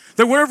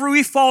 That wherever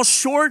we fall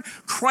short,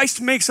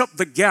 Christ makes up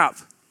the gap.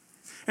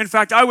 In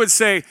fact, I would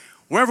say,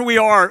 wherever we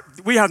are,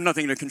 we have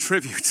nothing to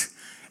contribute.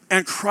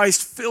 And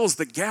Christ fills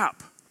the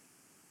gap.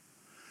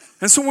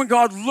 And so when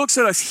God looks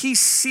at us, he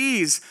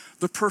sees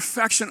the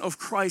perfection of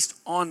Christ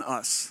on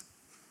us.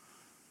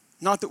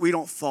 Not that we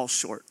don't fall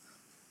short,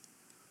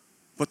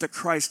 but that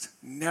Christ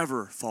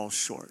never falls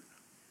short.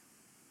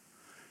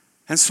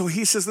 And so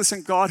he says,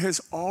 listen, God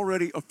has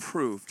already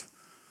approved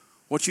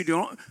what you do.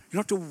 You don't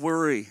have to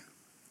worry.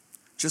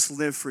 Just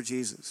live for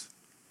Jesus.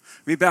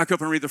 Let me back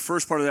up and read the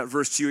first part of that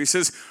verse to you. He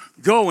says,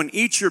 "Go and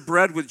eat your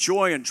bread with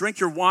joy and drink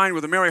your wine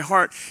with a merry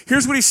heart."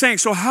 Here's what he's saying.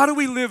 So how do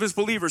we live as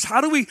believers? How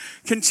do we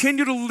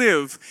continue to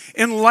live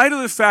in light of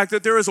the fact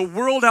that there is a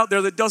world out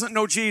there that doesn't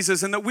know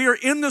Jesus and that we are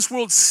in this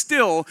world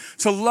still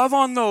to love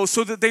on those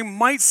so that they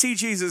might see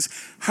Jesus?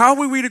 How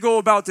are we to go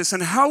about this?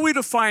 And how are we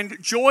to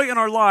find joy in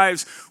our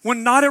lives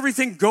when not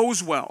everything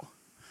goes well?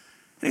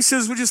 And he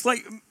says,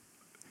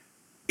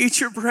 eat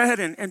your bread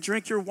and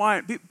drink your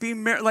wine. Be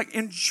merry,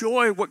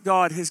 enjoy what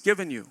God has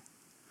given you.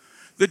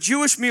 The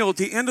Jewish meal at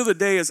the end of the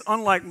day is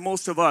unlike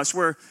most of us,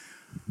 where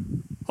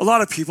a lot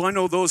of people, I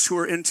know those who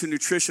are into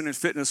nutrition and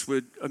fitness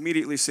would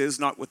immediately say it's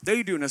not what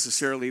they do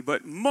necessarily,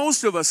 but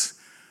most of us,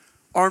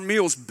 our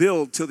meals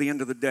build till the end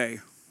of the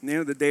day. And the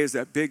end of the day is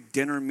that big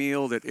dinner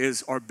meal that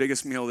is our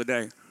biggest meal of the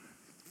day.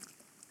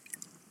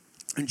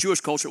 In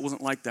Jewish culture, it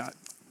wasn't like that.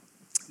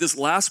 This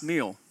last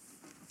meal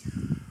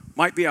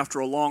might be after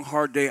a long,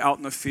 hard day out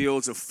in the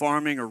fields of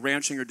farming or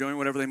ranching or doing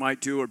whatever they might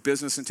do, or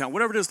business in town,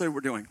 whatever it is they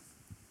were doing.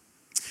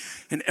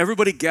 And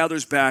everybody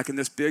gathers back in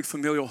this big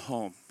familial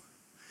home.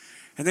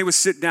 And they would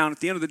sit down at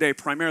the end of the day,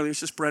 primarily it's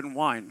just bread and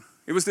wine.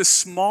 It was this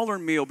smaller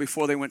meal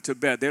before they went to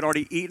bed. They'd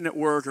already eaten at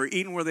work or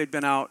eaten where they'd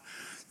been out.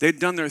 They'd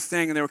done their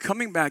thing and they were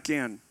coming back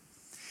in.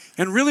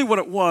 And really what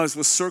it was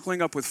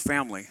circling up with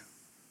family.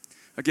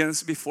 Again, this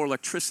is before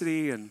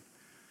electricity and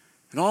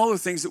all the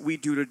things that we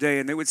do today.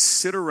 And they would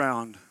sit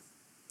around,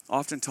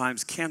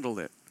 oftentimes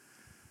candlelit.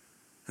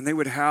 And they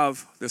would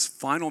have this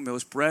final meal,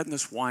 this bread and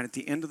this wine at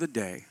the end of the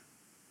day.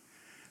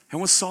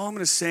 And what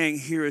Solomon is saying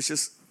here is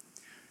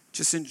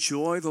just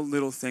enjoy the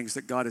little things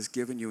that God has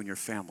given you in your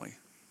family.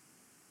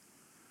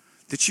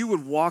 that you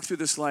would walk through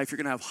this life. You're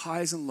going to have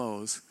highs and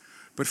lows,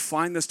 but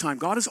find this time.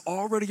 God has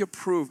already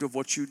approved of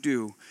what you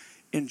do.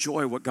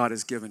 Enjoy what God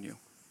has given you.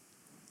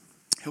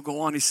 He'll go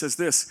on, he says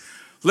this,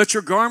 let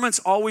your garments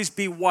always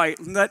be white,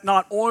 and let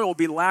not oil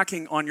be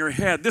lacking on your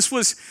head. This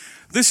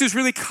is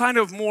really kind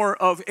of more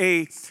of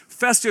a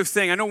festive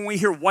thing. I know when we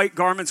hear white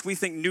garments, we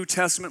think New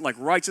Testament, like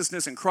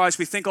righteousness in Christ.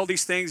 We think all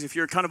these things. If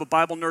you're kind of a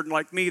Bible nerd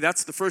like me,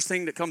 that's the first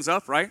thing that comes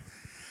up, right?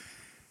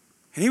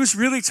 And he was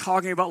really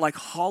talking about like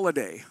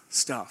holiday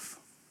stuff.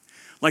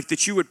 Like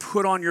that you would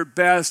put on your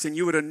best and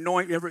you would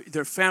anoint,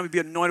 their family would be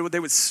anointed with, they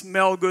would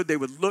smell good, they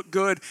would look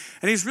good.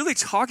 And he's really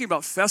talking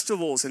about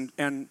festivals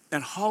and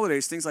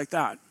holidays, things like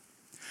that.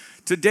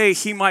 Today,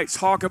 he might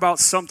talk about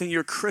something,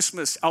 your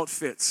Christmas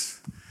outfits,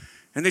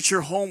 and that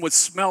your home would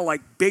smell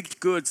like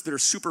baked goods that are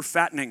super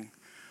fattening,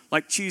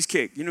 like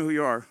cheesecake. You know who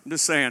you are. I'm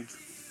just saying.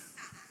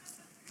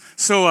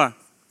 So,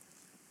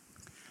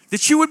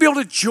 that you would be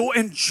able to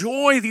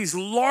enjoy these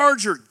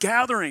larger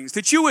gatherings,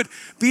 that you would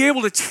be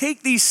able to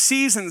take these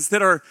seasons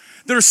that are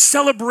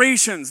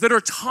celebrations, that are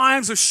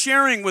times of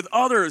sharing with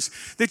others,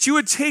 that you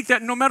would take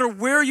that no matter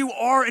where you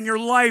are in your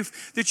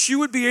life, that you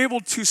would be able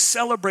to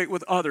celebrate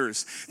with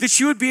others, that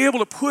you would be able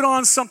to put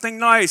on something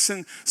nice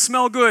and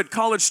smell good.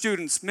 College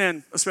students,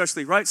 men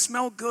especially, right?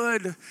 Smell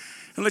good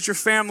and let your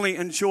family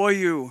enjoy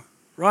you,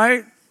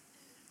 right?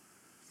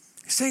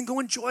 He's saying go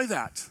enjoy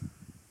that.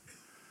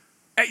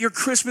 At your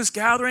Christmas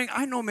gathering,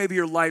 I know maybe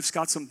your life's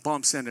got some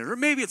bumps in it, or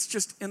maybe it's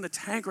just in the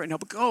tank right now,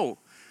 but go.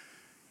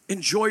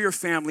 Enjoy your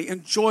family,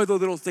 enjoy the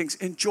little things,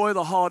 enjoy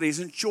the holidays,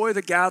 enjoy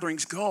the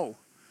gatherings, go.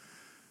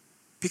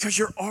 Because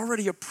you're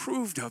already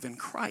approved of in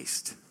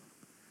Christ.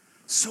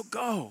 So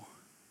go.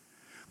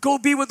 Go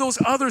be with those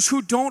others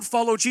who don't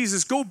follow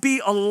Jesus. Go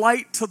be a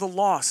light to the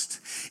lost.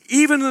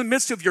 Even in the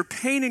midst of your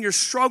pain and your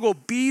struggle,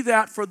 be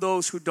that for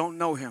those who don't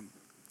know him.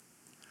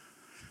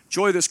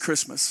 Enjoy this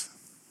Christmas.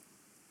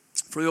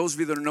 For those of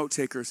you that are note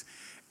takers,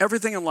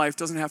 everything in life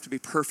doesn't have to be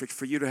perfect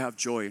for you to have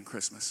joy in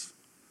Christmas.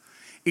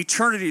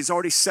 Eternity is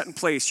already set in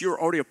place. You're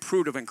already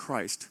approved of in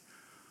Christ.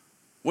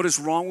 What is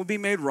wrong will be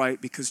made right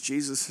because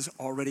Jesus has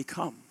already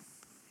come.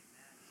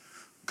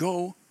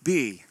 Go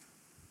be.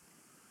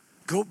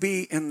 Go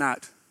be in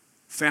that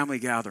family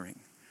gathering.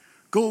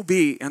 Go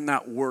be in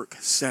that work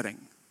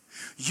setting.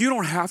 You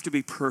don't have to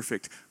be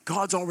perfect.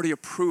 God's already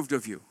approved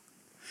of you.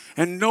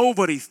 And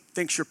nobody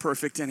thinks you're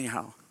perfect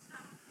anyhow.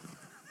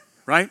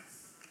 Right?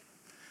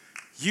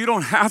 You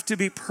don't have to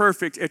be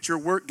perfect at your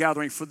work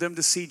gathering for them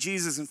to see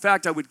Jesus. In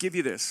fact, I would give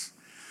you this.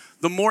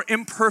 The more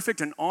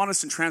imperfect and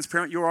honest and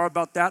transparent you are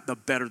about that, the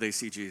better they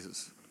see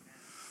Jesus.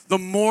 The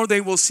more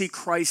they will see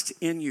Christ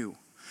in you.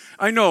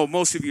 I know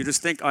most of you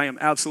just think I am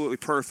absolutely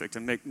perfect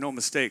and make no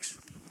mistakes.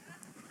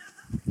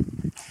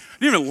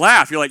 You even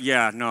laugh. You're like,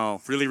 yeah,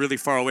 no, really, really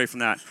far away from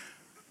that.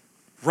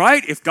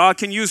 Right? If God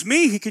can use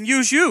me, he can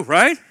use you,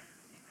 right?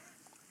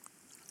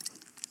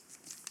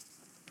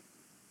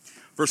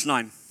 Verse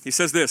 9, he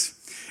says this,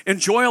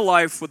 enjoy a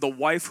life with the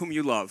wife whom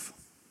you love,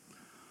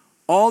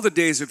 all the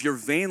days of your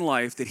vain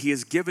life that he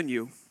has given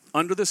you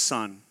under the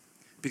sun,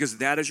 because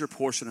that is your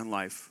portion in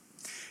life,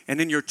 and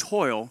in your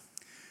toil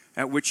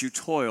at which you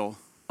toil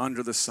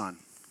under the sun.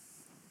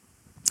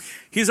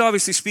 He's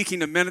obviously speaking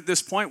to men at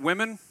this point.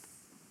 Women,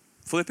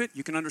 flip it,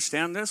 you can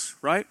understand this,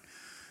 right?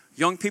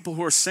 Young people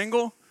who are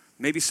single,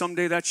 maybe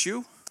someday that's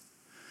you.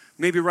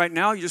 Maybe right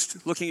now you're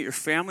just looking at your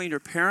family and your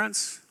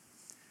parents.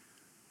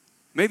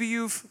 Maybe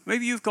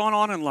you've gone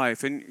on in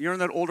life and you're in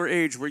that older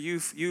age where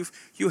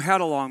you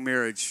had a long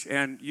marriage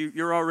and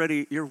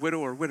you're widow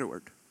or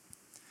widowed.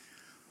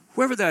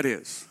 Whoever that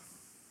is,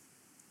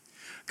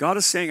 God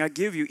is saying, I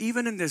give you,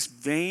 even in this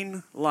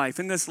vain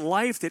life, in this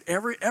life that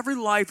every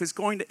life is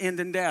going to end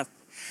in death.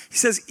 He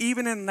says,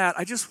 even in that,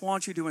 I just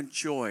want you to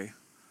enjoy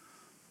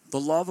the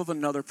love of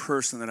another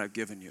person that I've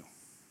given you.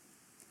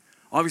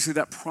 Obviously,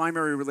 that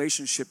primary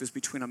relationship is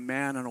between a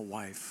man and a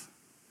wife.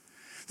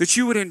 That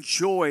you would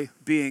enjoy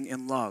being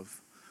in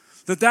love.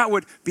 That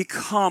would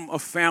become a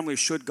family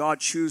should God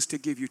choose to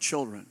give you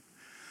children.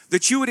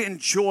 That you would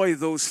enjoy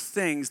those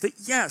things that,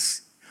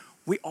 yes,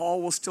 we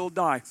all will still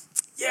die.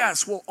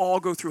 Yes, we'll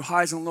all go through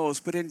highs and lows,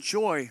 but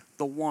enjoy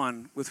the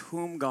one with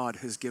whom God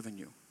has given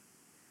you.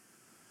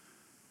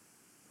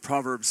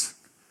 Proverbs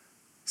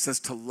says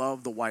to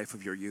love the wife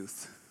of your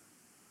youth.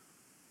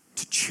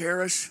 To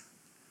cherish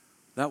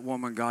that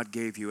woman God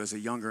gave you as a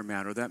younger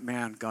man, or that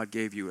man God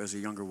gave you as a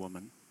younger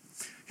woman.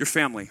 Your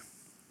family.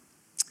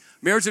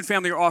 Marriage and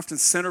family are often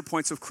center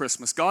points of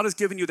Christmas. God has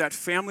given you that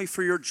family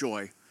for your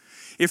joy.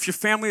 If your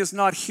family is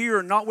not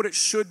here, not what it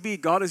should be,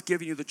 God has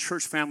given you the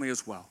church family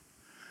as well.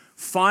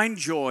 Find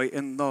joy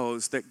in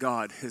those that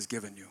God has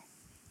given you.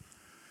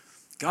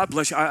 God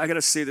bless you. I got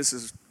to say, this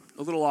is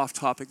a little off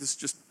topic. This is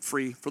just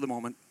free for the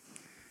moment.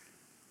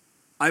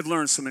 I've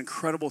learned some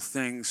incredible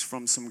things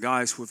from some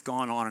guys who have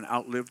gone on and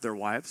outlived their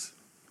wives.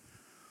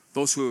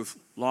 Those who have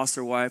lost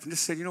their wife and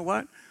just said, you know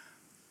what?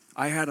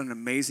 I had an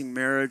amazing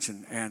marriage,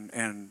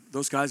 and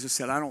those guys have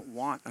said, I don't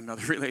want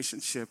another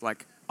relationship.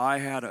 Like, I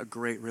had a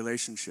great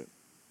relationship.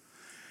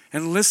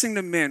 and listening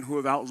to men who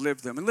have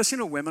outlived them, and listening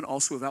to women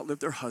also who have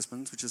outlived their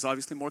husbands, which is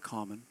obviously more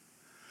common,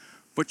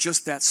 but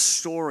just that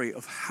story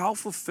of how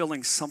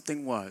fulfilling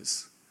something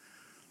was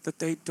that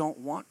they don't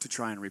want to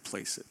try and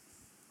replace it.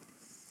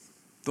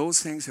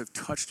 Those things have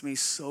touched me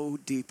so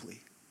deeply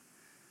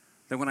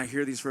that when I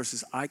hear these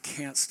verses, I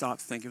can't stop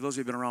thinking, those of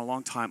you who have been around a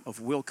long time, of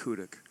Will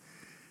Kudik,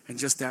 and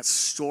just that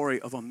story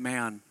of a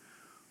man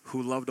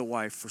who loved a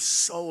wife for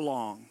so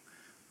long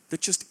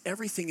that just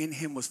everything in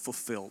him was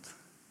fulfilled,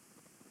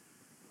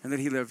 and that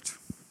he lived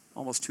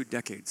almost 2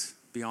 decades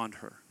beyond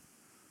her.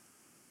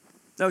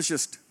 That was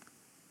just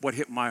what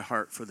hit my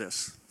heart for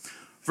this.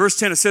 Verse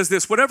 10, it says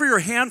this, whatever your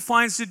hand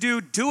finds to do,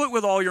 do it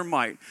with all your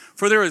might.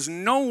 For there is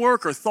no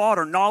work or thought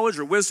or knowledge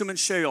or wisdom in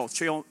Sheol.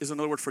 Sheol is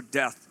another word for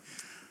death,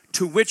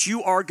 to which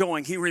you are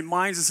going. He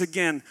reminds us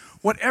again,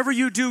 whatever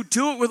you do,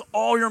 do it with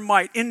all your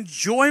might.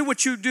 Enjoy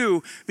what you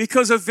do,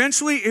 because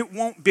eventually it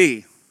won't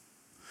be.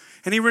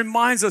 And he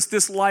reminds us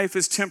this life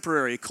is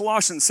temporary.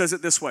 Colossians says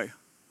it this way.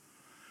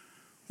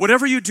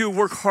 Whatever you do,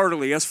 work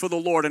heartily as for the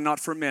Lord and not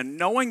for men,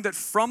 knowing that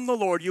from the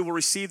Lord you will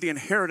receive the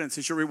inheritance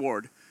as your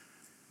reward.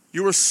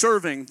 You are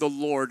serving the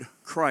Lord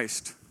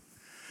Christ.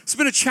 It's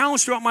been a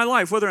challenge throughout my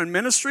life, whether in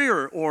ministry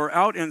or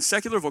out in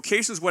secular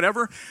vocations,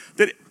 whatever,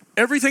 that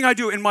everything I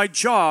do in my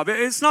job,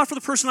 it's not for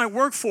the person I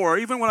work for,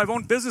 even when I've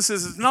owned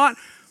businesses, it's not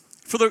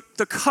for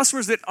the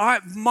customers that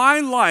my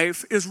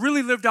life is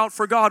really lived out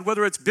for God,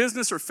 whether it's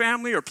business or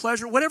family or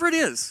pleasure, whatever it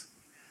is.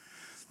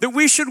 That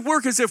we should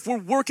work as if we're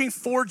working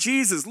for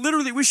Jesus.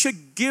 Literally, we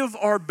should give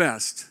our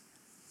best.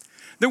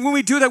 That when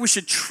we do that, we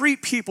should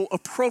treat people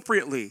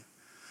appropriately.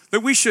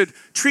 That we should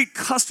treat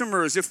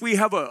customers, if we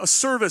have a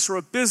service or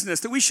a business,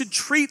 that we should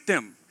treat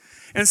them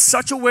in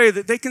such a way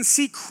that they can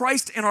see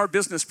Christ in our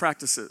business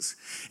practices.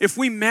 If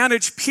we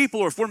manage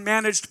people or if we're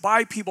managed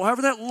by people,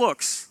 however that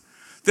looks,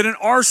 that in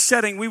our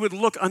setting we would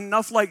look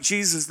enough like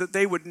Jesus that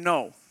they would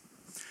know.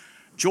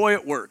 Joy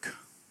at work.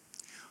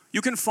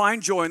 You can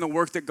find joy in the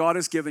work that God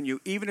has given you,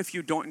 even if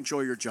you don't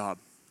enjoy your job.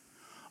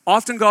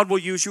 Often God will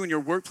use you in your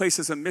workplace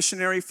as a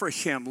missionary for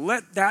Him.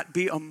 Let that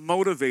be a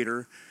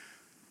motivator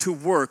to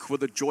work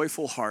with a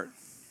joyful heart.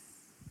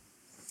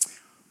 I'm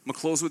going to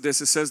close with this.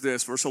 It says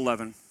this, verse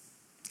 11.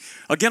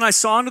 Again, I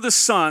saw under the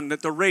sun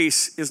that the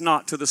race is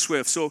not to the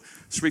swift. So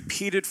it's a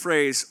repeated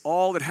phrase,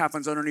 all that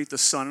happens underneath the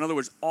sun. In other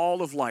words,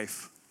 all of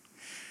life.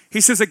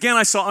 He says, again,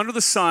 I saw under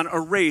the sun a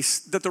race,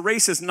 that the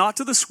race is not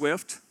to the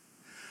swift,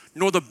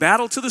 nor the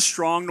battle to the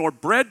strong, nor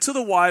bread to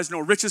the wise,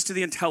 nor riches to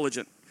the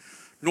intelligent,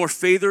 nor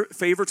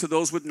favor to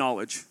those with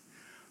knowledge.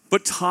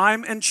 But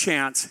time and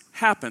chance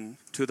happen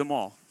to them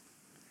all.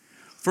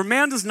 For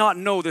man does not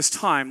know this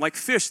time, like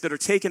fish that are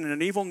taken in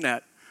an evil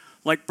net,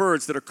 like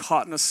birds that are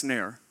caught in a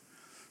snare.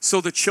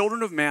 So the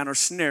children of man are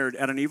snared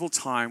at an evil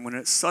time when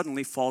it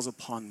suddenly falls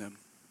upon them.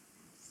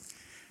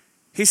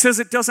 He says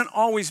it doesn't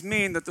always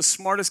mean that the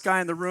smartest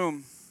guy in the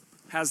room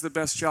has the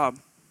best job.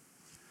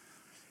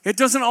 It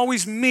doesn't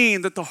always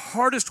mean that the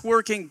hardest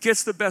working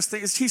gets the best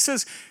things. He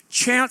says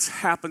chance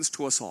happens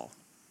to us all.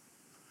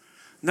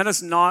 And that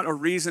is not a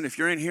reason, if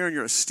you're in here and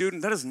you're a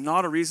student, that is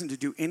not a reason to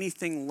do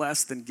anything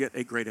less than get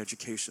a great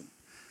education.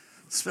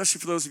 Especially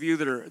for those of you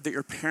that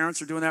your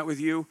parents are doing that with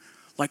you,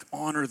 like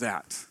honor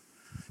that.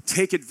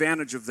 Take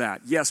advantage of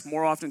that. Yes,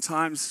 more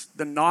oftentimes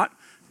than not,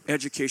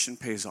 education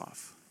pays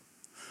off.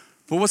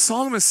 But what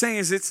Solomon is saying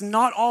is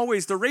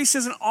the race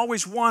isn't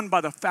always won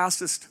by the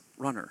fastest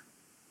runner.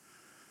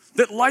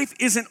 That life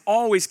isn't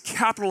always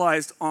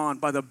capitalized on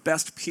by the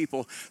best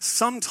people.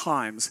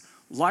 Sometimes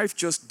life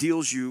just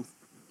deals you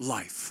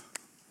life.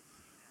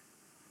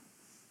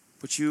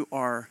 But you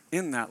are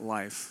in that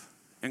life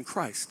in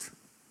Christ.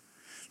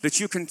 That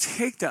you can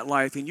take that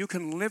life and you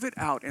can live it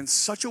out in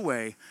such a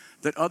way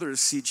that others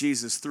see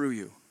Jesus through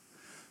you.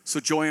 So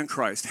joy in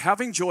Christ.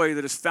 Having joy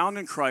that is found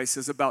in Christ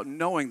is about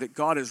knowing that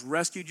God has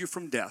rescued you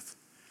from death,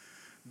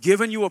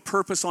 given you a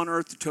purpose on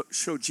earth to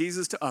show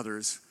Jesus to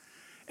others,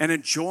 and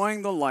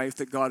enjoying the life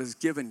that God has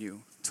given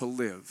you to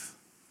live.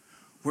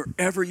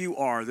 Wherever you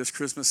are this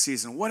Christmas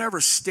season, whatever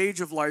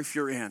stage of life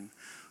you're in,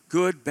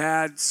 good,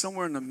 bad,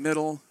 somewhere in the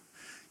middle,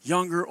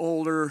 younger,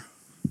 older,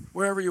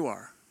 wherever you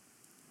are,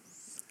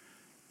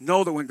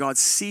 know that when God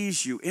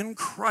sees you in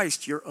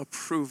Christ, you're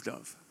approved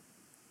of.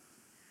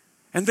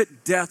 And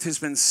that death has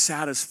been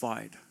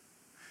satisfied.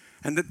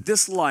 And that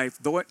this life,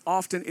 though it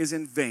often is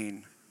in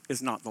vain,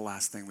 is not the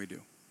last thing we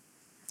do.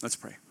 Let's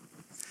pray.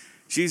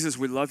 Jesus,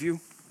 we love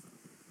you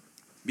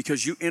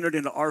because you entered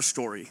into our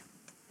story.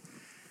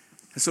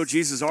 And so,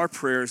 Jesus, our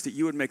prayer is that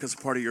you would make us a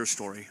part of your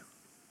story.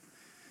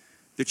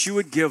 That you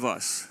would give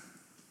us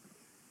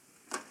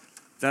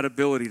that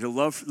ability to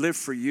live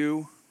for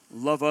you,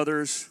 love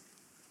others.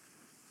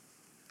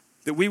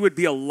 That we would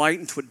be a light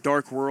into a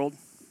dark world.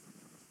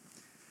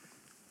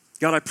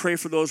 God, I pray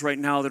for those right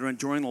now that are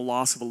enduring the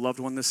loss of a loved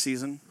one this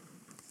season.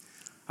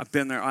 I've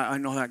been there. I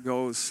know how that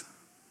goes.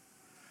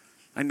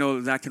 I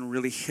know that can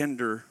really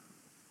hinder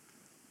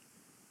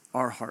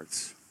our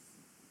hearts.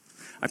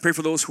 I pray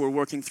for those who are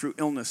working through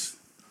illness,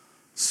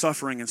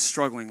 suffering and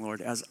struggling,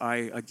 Lord, as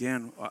I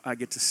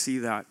get to see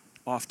that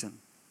often.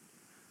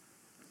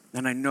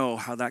 And I know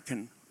how that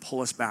can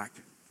pull us back.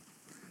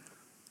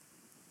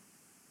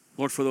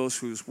 Lord, for those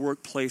whose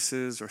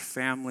workplaces or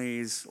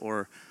families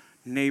or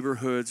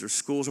neighborhoods or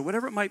schools or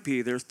whatever it might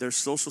be, their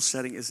social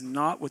setting is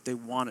not what they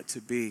want it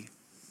to be.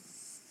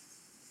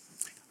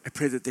 I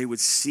pray that they would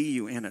see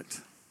you in it,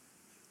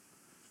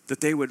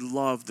 that they would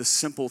love the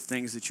simple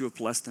things that you have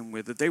blessed them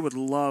with, that they would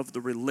love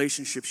the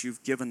relationships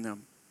you've given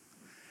them.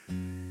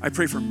 I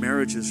pray for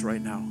marriages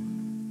right now,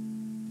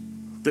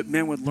 that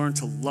men would learn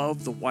to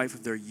love the wife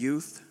of their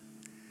youth,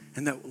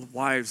 and that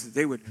wives,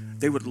 they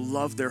would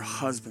love their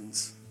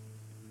husbands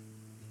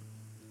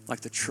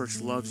like the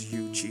church loves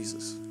you,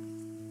 Jesus.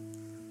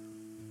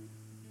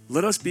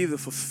 Let us be the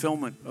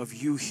fulfillment of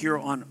you here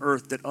on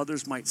earth that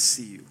others might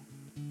see you.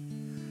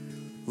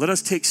 Let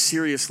us take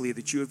seriously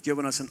that you have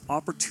given us an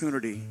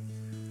opportunity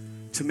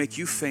to make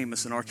you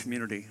famous in our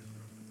community.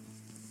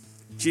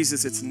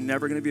 Jesus, it's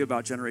never going to be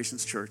about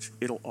Generations Church.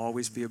 It'll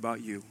always be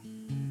about you.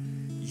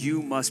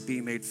 You must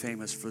be made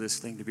famous for this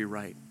thing to be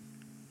right.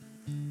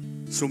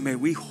 So may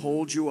we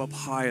hold you up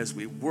high as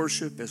we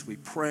worship, as we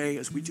pray,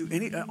 as we do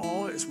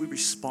as we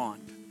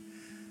respond.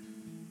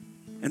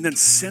 And then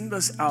send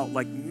us out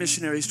like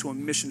missionaries to a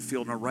mission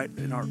field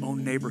in our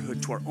own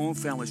neighborhood, to our own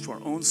families, to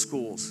our own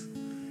schools.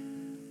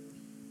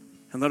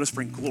 And let us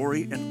bring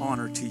glory and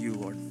honor to you,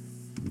 Lord.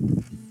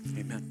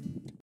 Amen.